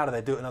 get out of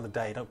there. Do it another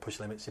day. Don't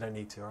push limits. You don't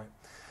need to. All right,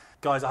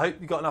 guys. I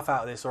hope you got enough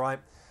out of this. All right.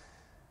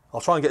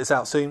 I'll try and get this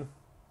out soon.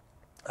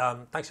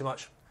 Thanks so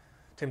much,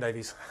 Tim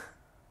Davies.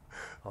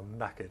 I'm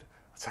knackered.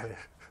 I tell you,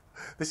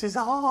 this is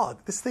hard.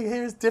 This thing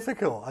here is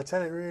difficult. I tell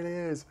you, it really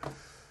is.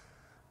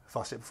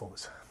 Fast jet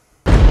performance.